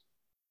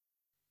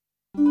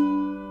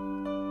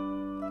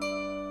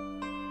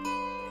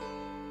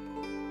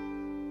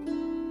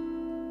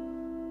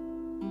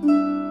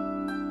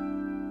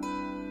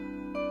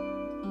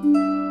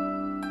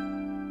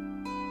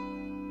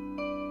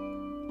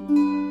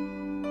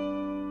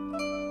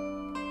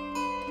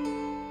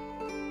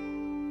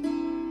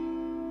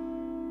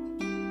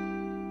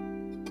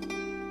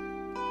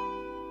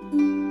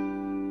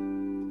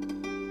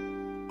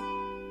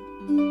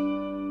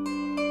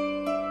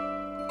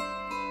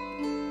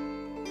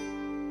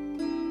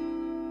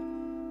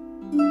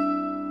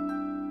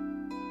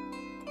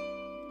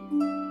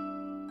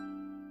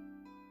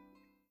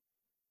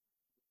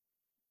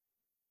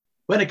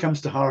 When it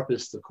comes to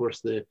harpists, of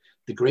course, the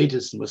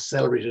greatest and most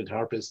celebrated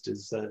harpist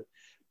is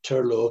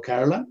Turlough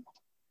O'Carolan,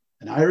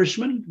 an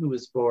Irishman who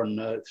was born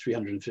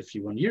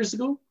 351 years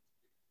ago,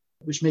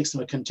 which makes him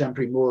a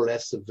contemporary more or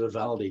less of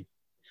Vivaldi.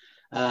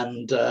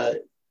 And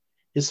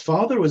his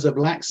father was a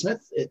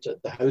blacksmith at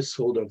the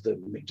household of the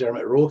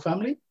McDermott Rowe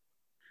family.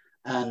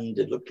 And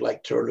it looked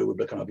like Turlough would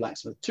become a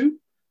blacksmith too,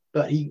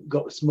 but he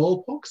got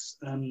smallpox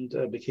and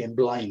became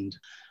blind.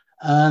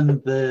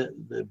 And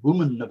the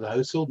woman of the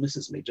household,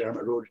 Mrs.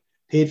 McDermott Rowe,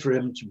 paid for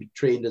him to be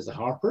trained as a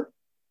harper.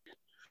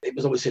 It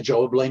was obviously a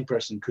job a blind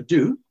person could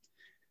do.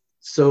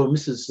 So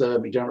Mrs.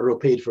 McDermott Rowe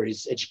paid for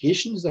his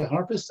education as a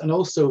harpist, and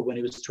also when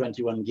he was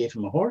 21, gave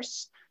him a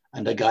horse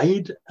and a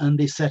guide, and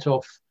they set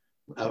off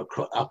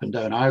up and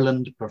down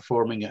Ireland,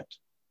 performing at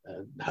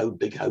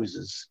big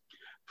houses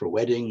for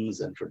weddings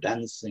and for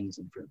dancings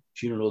and for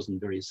funerals and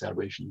various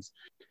celebrations.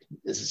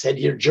 As I said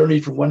here,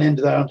 journeyed from one end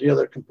of the island to the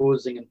other,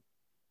 composing, and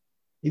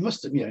he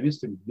must have been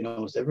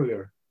almost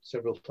everywhere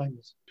several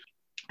times.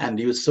 And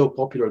he was so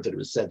popular that it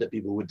was said that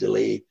people would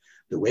delay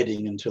the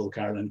wedding until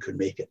Carolan could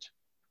make it.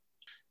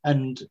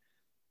 And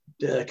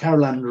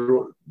Carolan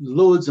wrote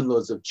loads and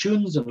loads of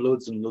tunes and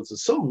loads of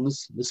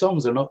songs. The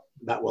songs are not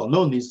that well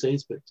known these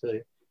days, but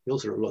he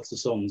also wrote lots of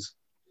songs.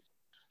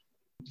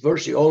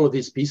 Virtually all of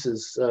his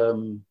pieces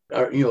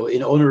are,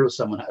 in honor of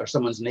someone or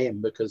someone's name,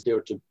 because they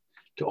were to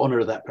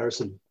honor that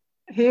person.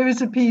 Here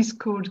is a piece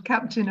called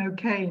Captain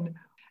O'Kane,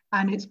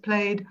 and it's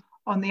played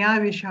on the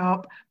Irish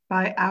harp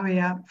by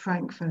Aria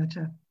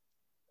Frankfurter.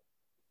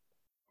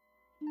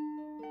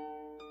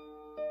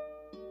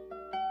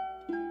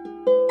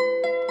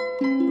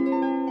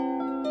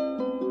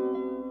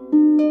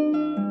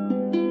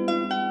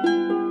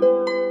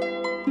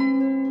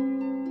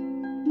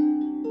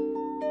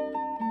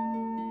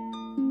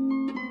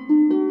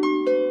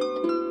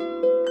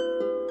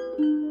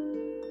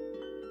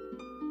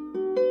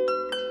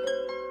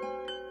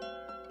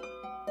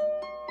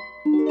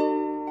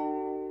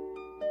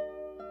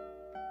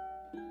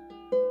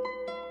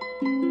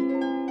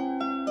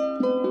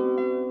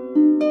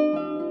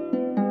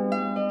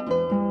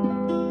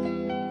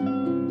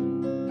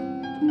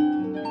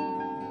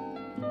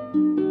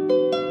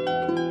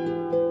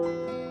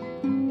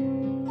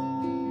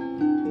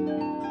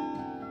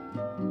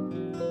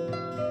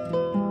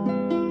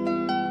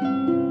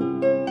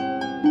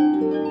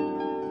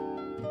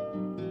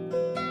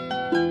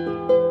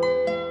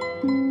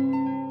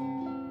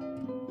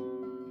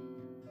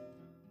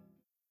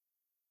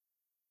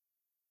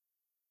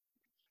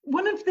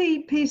 One of the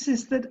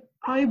pieces that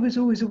I was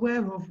always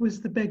aware of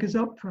was The Beggar's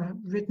Opera,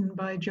 written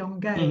by John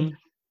Gay. Mm-hmm.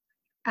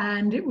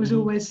 And it was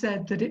always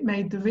said that it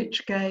made the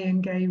rich gay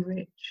and gay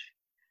rich.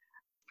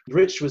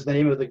 Rich was the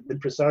name of the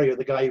impresario,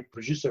 the guy,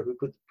 producer who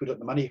put up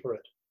the money for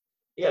it.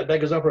 Yeah,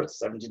 Beggar's Opera,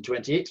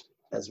 1728,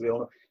 as we all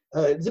know.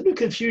 There's a bit of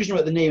confusion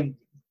about the name.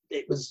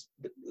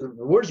 The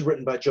words were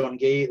written by John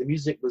Gay. The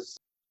music was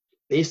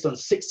based on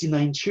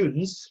 69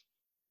 tunes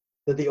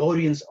that the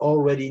audience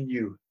already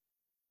knew.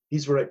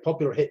 These were like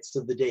popular hits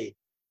of the day.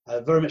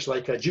 very much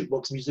like a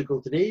jukebox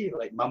musical today,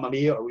 like Mamma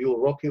Mia or We Will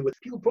Rock You, with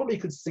people probably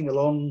could sing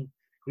along.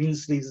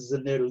 Greensleeves is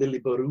in there, Lily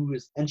Boru,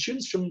 and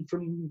tunes from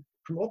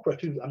opera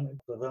too.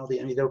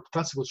 Vivaldi, I mean, there were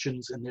classical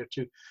tunes in there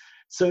too.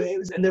 So it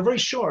was, and they're very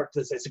short.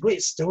 It's a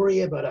great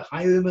story about a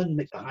highwayman,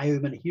 like a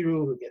highwayman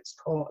hero who gets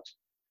caught.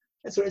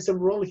 And so it's a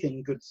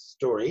rollicking good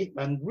story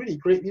and really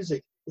great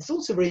music. It's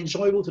also very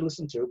enjoyable to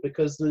listen to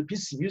because the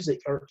pieces of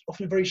music are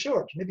often very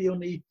short, maybe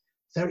only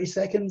 30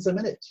 seconds a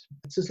minute.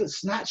 It's just little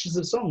snatches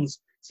of songs.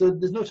 So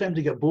there's no time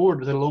to get bored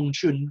with a long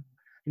tune.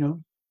 You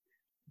know,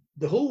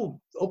 the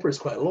whole opera is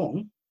quite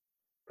long,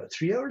 about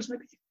 3 hours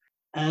maybe.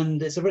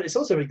 And it's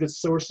also a very good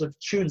source of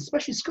tunes,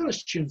 especially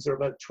Scottish tunes. There are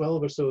about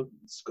 12 or so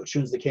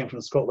tunes that came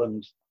from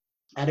Scotland.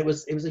 And it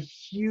was a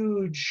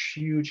huge,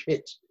 huge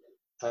hit.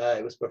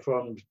 It was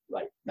performed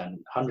like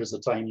hundreds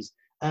of times.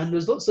 And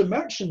there's lots of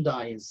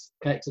merchandise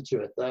connected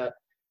to it.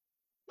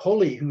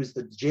 Polly, who was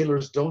the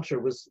jailer's daughter,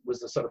 was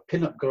the sort of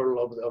pin-up girl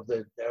of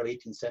the early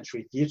 18th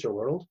century theatre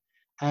world.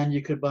 And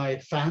you could buy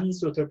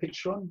fans with her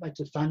picture on, like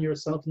to fan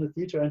yourself in the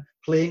theatre, and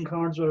playing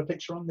cards with her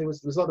picture on. There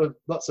was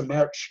lots of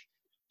merch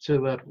to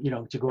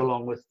go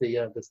along with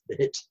the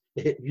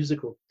hit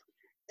musical.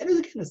 And it was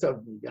again sort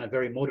of in a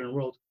very modern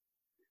world.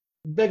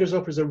 Beggar's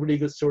Opera is a really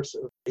good source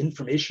of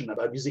information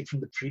about music from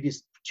the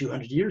previous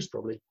 200 years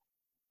probably.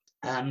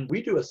 And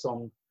we do a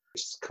song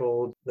which is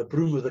called The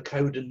Broom of the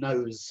Cowden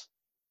Knowes.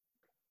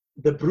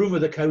 The Broom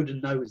of the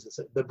Cowden Knowes.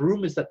 The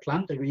broom is that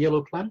plant, a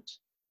yellow plant.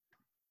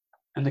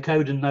 And the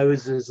Cowden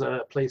Knowes is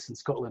a place in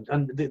Scotland.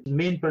 And the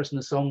main person in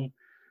the song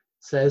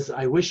says,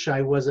 I wish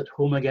I was at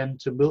home again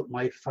to milk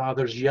my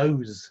father's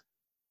ewes.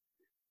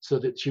 So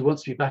that she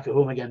wants to be back at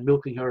home again,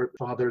 milking her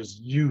father's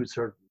ewes,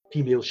 her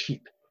female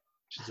sheep,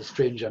 which is a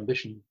strange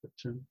ambition.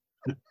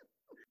 But,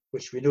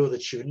 which we know the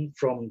tune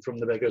from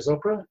the Beggar's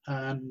Opera,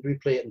 and we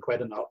play it in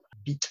quite an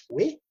upbeat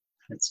way.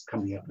 And it's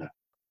coming up now.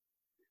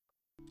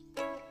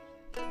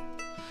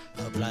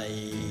 A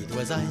blithe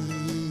was I,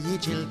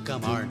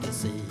 Chilcomar to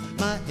see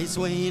my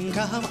swain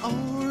come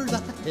o'er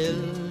the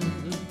hill.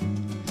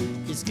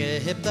 He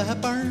skipped the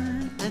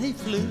burn and he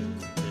flew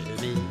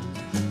to me.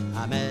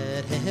 I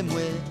met him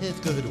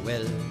with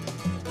goodwill.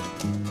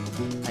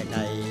 I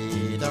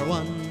neither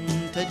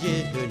wanted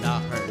ewe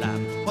nor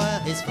lamb while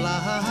his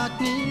flock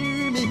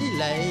near me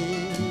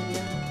lay.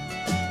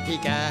 He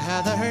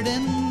gathered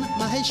in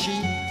my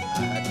sheep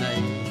at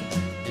night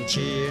and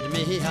cheered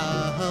me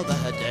all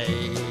the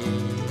day.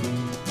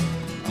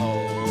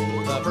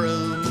 Oh, the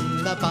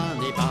broom, the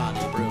bonny,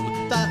 bonny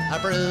broom, the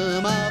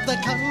broom of the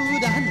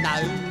Cowden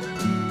Knowes.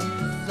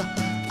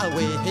 I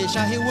wish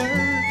I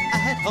were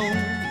at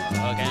home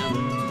again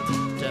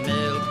to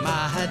milk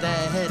my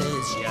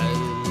daddy's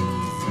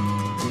ewes.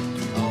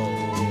 Oh,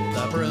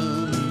 the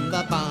broom,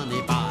 the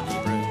bonny, bonny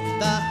broom,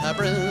 the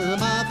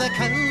broom of the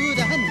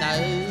Cowden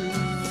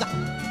Knowes.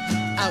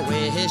 I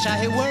wish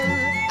I were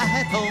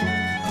at home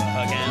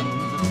again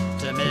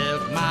to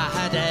milk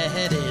my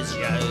daddy's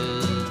ewes.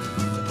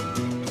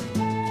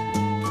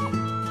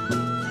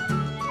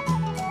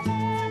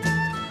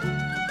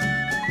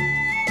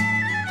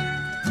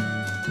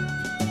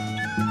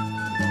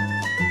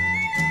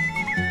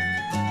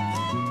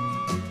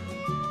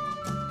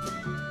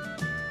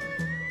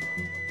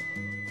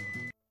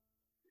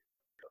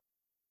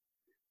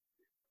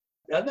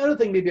 Another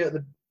thing maybe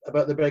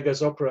about the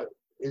Beggar's Opera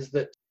is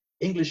that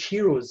English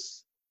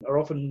heroes are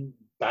often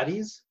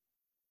baddies,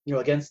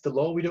 against the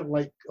law. We don't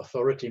like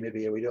authority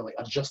maybe, or we don't like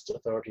unjust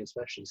authority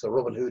especially. So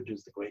Robin Hood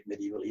is the great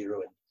medieval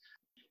hero, and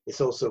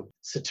it's also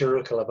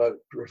satirical about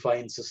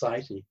refined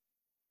society.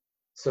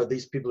 So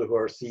these people who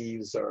are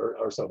thieves are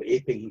sort of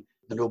aping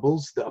the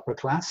nobles, the upper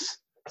class.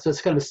 So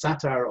it's kind of a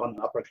satire on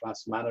upper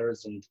class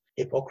manners and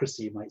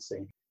hypocrisy, you might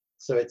say.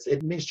 So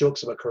it makes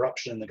jokes about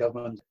corruption in the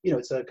government.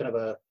 It's a kind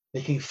of a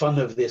making fun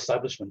of the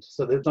establishment.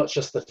 So there's not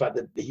just the fact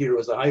that the hero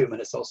is a highwayman,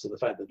 it's also the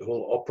fact that the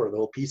whole opera, the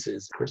whole piece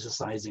is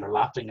criticizing or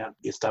laughing at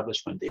the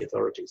establishment, the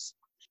authorities.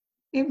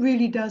 It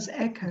really does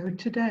echo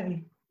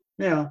today.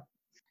 Yeah.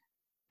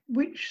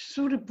 Which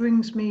sort of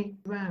brings me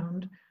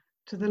round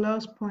to the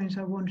last point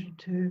I wanted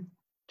to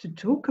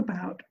talk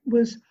about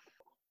was,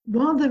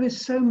 while there is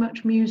so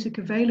much music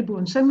available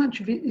and so much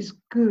of it is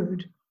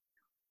good,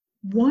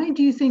 why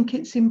do you think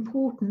it's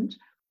important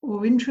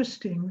or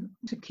interesting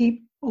to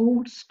keep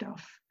old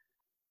stuff?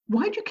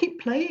 Why do you keep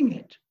playing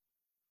it?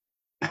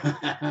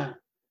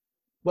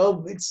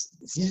 Well, it's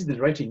easier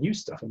than writing new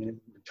stuff. I mean,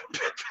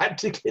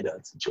 practically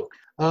that's a joke.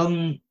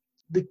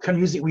 The kind of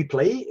music we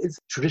play is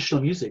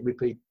traditional music. We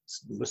play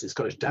mostly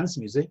Scottish dance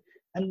music,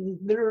 and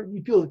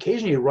people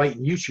occasionally write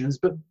new tunes,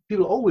 but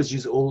people always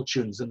use old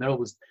tunes, and they're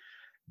always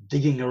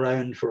digging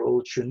around for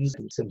old tunes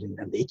in the 17th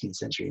and the 18th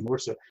century more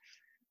so.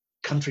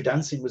 Country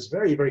dancing was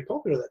very, very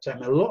popular at that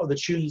time. And a lot of the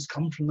tunes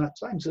come from that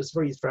time. So it's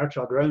very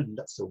fertile ground.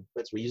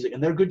 That's music.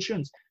 And they're good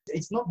tunes.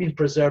 It's not been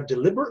preserved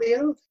deliberately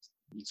out.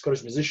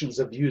 Scottish musicians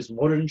have used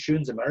modern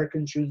tunes,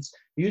 American tunes,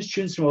 used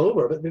tunes from all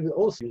over, but they've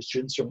also used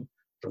tunes from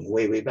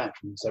way, way back,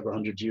 from several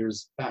hundred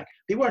years back.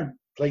 They weren't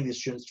playing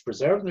these tunes to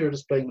preserve them. They were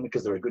just playing them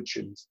because they were good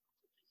tunes.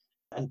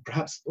 And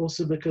perhaps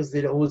also because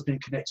they'd always been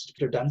connected to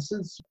their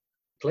dances.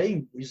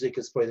 Playing music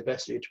is probably the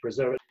best way to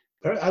preserve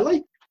it. I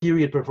like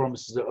period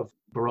performances of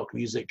Baroque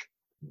music,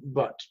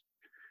 but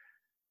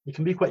it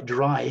can be quite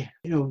dry.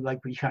 Like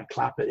you can't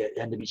clap at the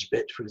end of each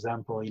bit, for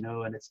example,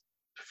 and it's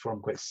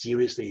performed quite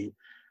seriously.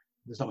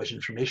 There's not much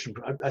information.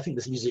 I think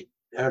this music,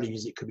 early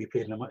music, could be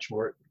played in a much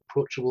more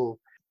approachable,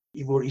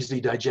 more easily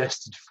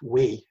digested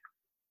way.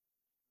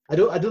 I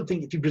don't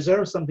think if you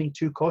preserve something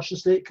too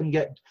cautiously, it can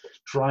get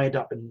dried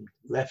up and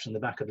left in the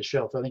back of the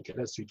shelf. I think it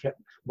has to be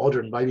kept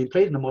modern by being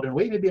played in a modern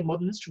way, maybe in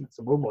modern instruments,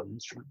 or more modern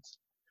instruments,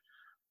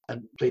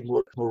 and played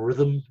more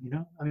rhythm.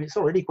 It's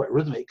already quite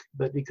rhythmic,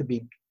 but it could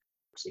be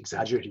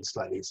exaggerated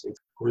slightly. It's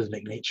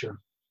rhythmic nature.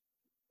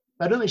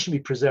 I don't think it should be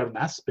preserved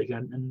mass big,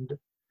 and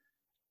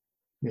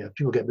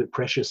people get a bit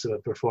precious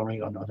about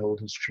performing on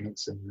old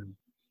instruments, and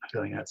I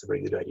don't think that's a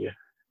very good idea.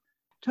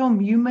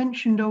 Tom, you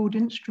mentioned old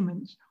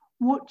instruments.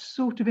 What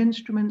sort of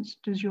instruments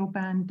does your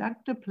band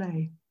Dagda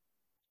play?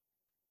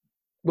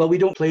 Well, we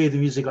don't play the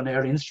music on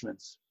early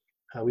instruments.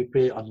 We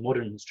play on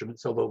modern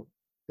instruments, although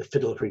the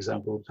fiddle, for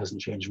example, hasn't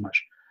changed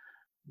much.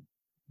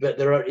 But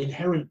there are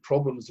inherent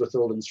problems with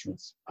old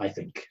instruments, I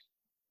think.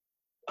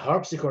 A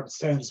harpsichord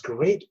sounds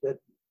great, but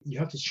you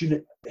have to tune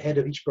it ahead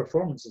of each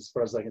performance, as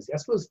far as I can see. I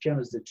suppose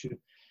pianos do too.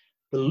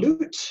 The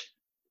lute,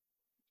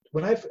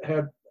 when I've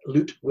heard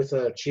lute with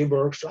a chamber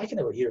orchestra, I can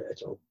never hear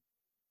it at all.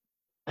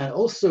 And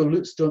also,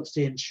 lutes don't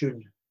stay in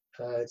tune.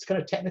 It's kind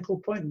of a technical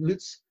point.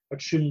 Lutes are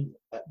tuned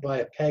by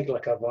a peg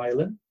like a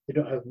violin. They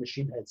don't have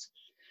machine heads.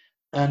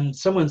 And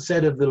someone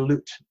said of the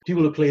lute,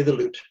 people who play the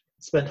lute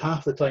spend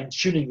half the time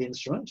tuning the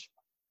instrument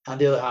and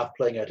the other half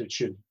playing out of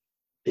tune.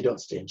 They don't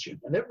stay in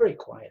tune, and they're very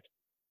quiet.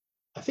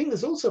 I think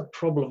there's also a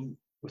problem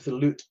with the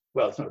lute.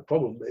 Well, it's not a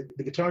problem.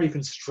 The guitar you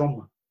can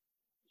strum.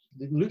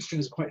 The lute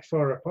strings are quite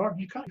far apart.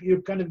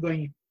 You're kind of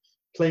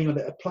playing on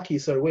a plucky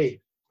sort of way,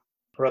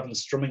 rather than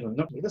strumming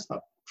them. That's not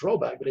a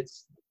drawback, but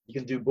you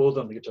can do both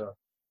on the guitar.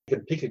 You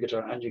can pick a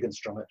guitar and you can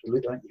strum it. The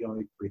lute, I think you can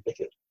only repick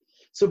it.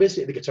 So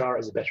basically, the guitar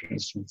is a better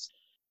instrument.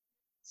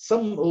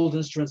 Some old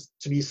instruments,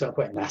 to me, sound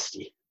quite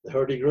nasty. The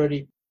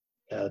hurdy-gurdy,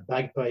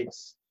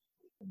 bagpipes.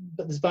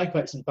 But there's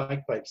bagpipes and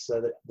bagpipes.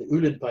 The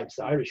Ulen pipes,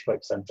 the Irish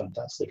pipes, sound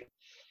fantastic.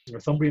 The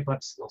Northumbrian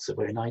pipes, also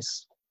very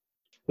nice.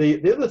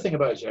 The other thing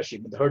about it,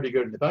 actually, the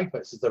hurdy-gurdy and the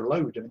bagpipes is they're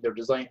loud. They're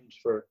designed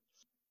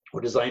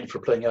for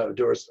playing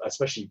outdoors,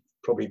 especially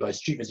probably by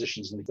street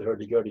musicians and the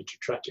hurdy-gurdy to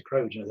attract a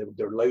crowd.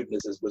 Their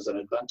loudness was an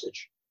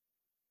advantage.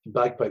 And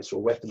bagpipes were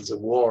weapons of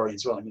war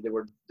as well.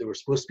 They were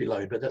supposed to be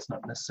loud, but that's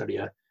not necessarily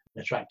an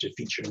attractive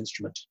feature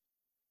instrument.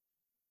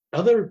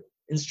 Other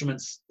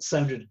instruments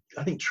sounded,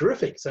 I think,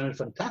 terrific, sounded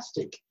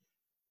fantastic,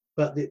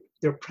 but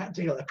they're a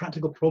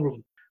practical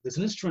problem. There's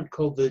an instrument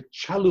called the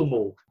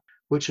chalumeau,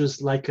 which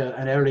is like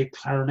an early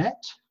clarinet.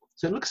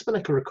 So it looks a bit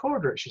like a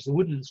recorder. It's just a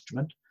wooden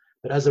instrument,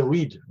 but as a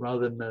reed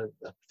rather than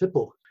a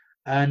fipple.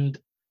 And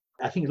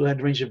I think it had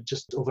a range of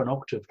just over an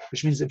octave,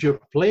 which means if you're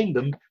playing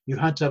them, you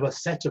had to have a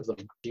set of them.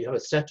 You have a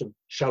set of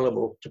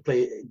chalumeau to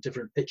play in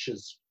different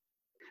pitches.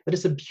 But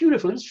it's a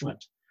beautiful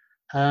instrument.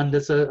 And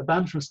there's a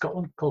band from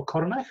Scotland called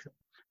Coronach,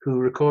 who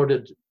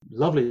recorded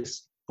lovely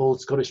old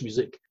Scottish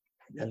music.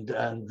 And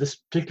this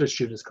particular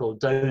tune is called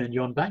Down in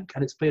Yon Bank,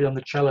 and it's played on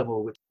the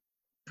chalumeau.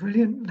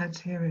 Brilliant,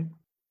 let's hear it.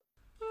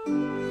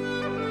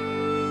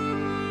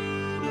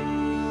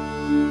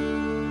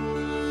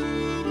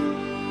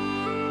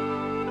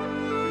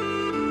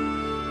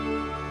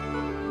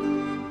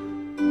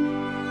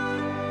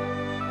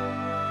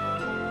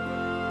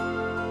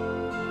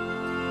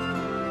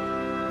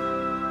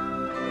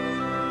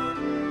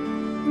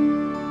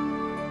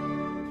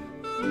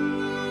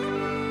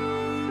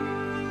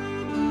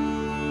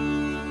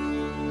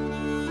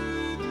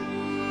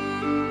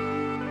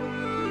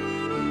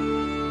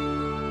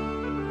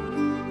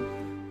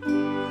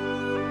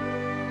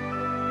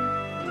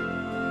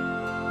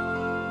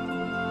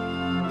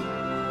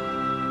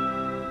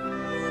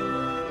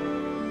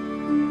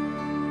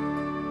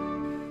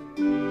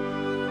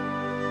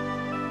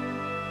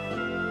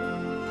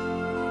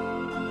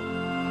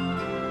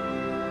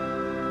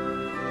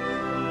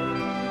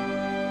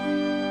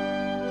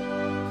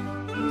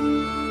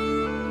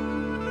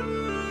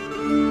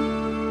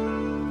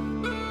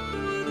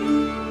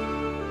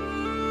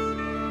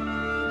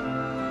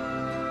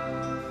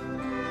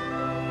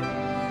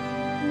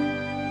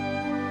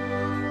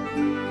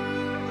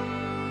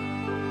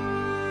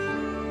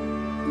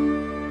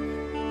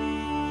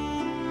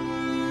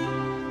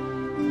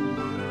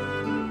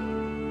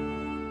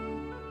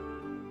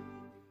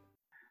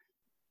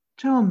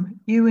 Tom,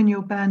 you and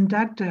your band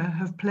Dagda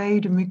have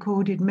played and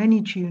recorded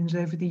many tunes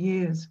over the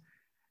years.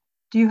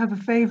 Do you have a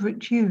favourite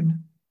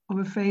tune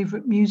or a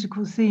favourite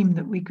musical theme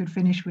that we could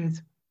finish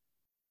with?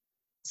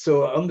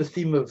 So on the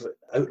theme of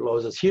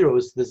outlaws as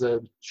heroes, there's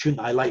a tune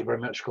I like very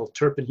much called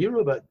Turpin Hero,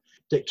 about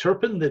Dick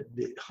Turpin, the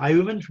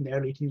highwayman from the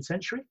early 18th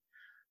century.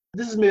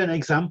 This is maybe an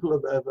example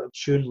of a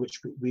tune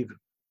which we've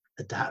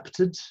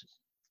adapted,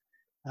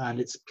 and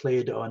it's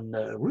played on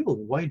a real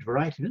wide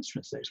variety of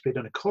instruments. It's played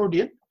on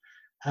accordion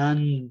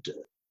and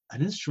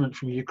an instrument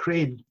from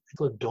Ukraine. It's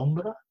called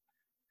dombra.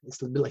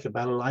 It's a bit like a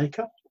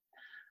balalaika,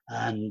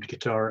 and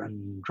guitar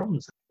and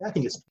drums. I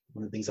think it's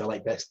one of the things I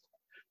like best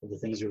of the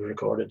things we've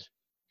recorded.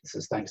 This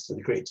is thanks to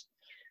the great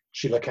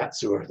Sheila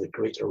Katsur, the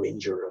great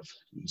arranger of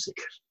music.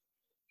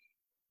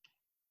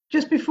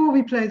 Just before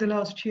we play the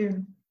last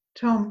tune,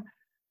 Tom,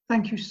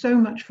 thank you so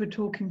much for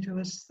talking to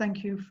us.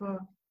 Thank you for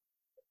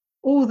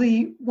all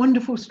the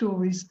wonderful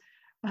stories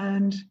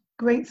and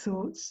great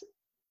thoughts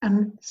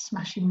and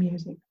smashing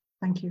music.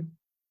 Thank you.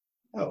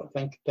 Oh,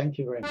 thank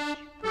you very much.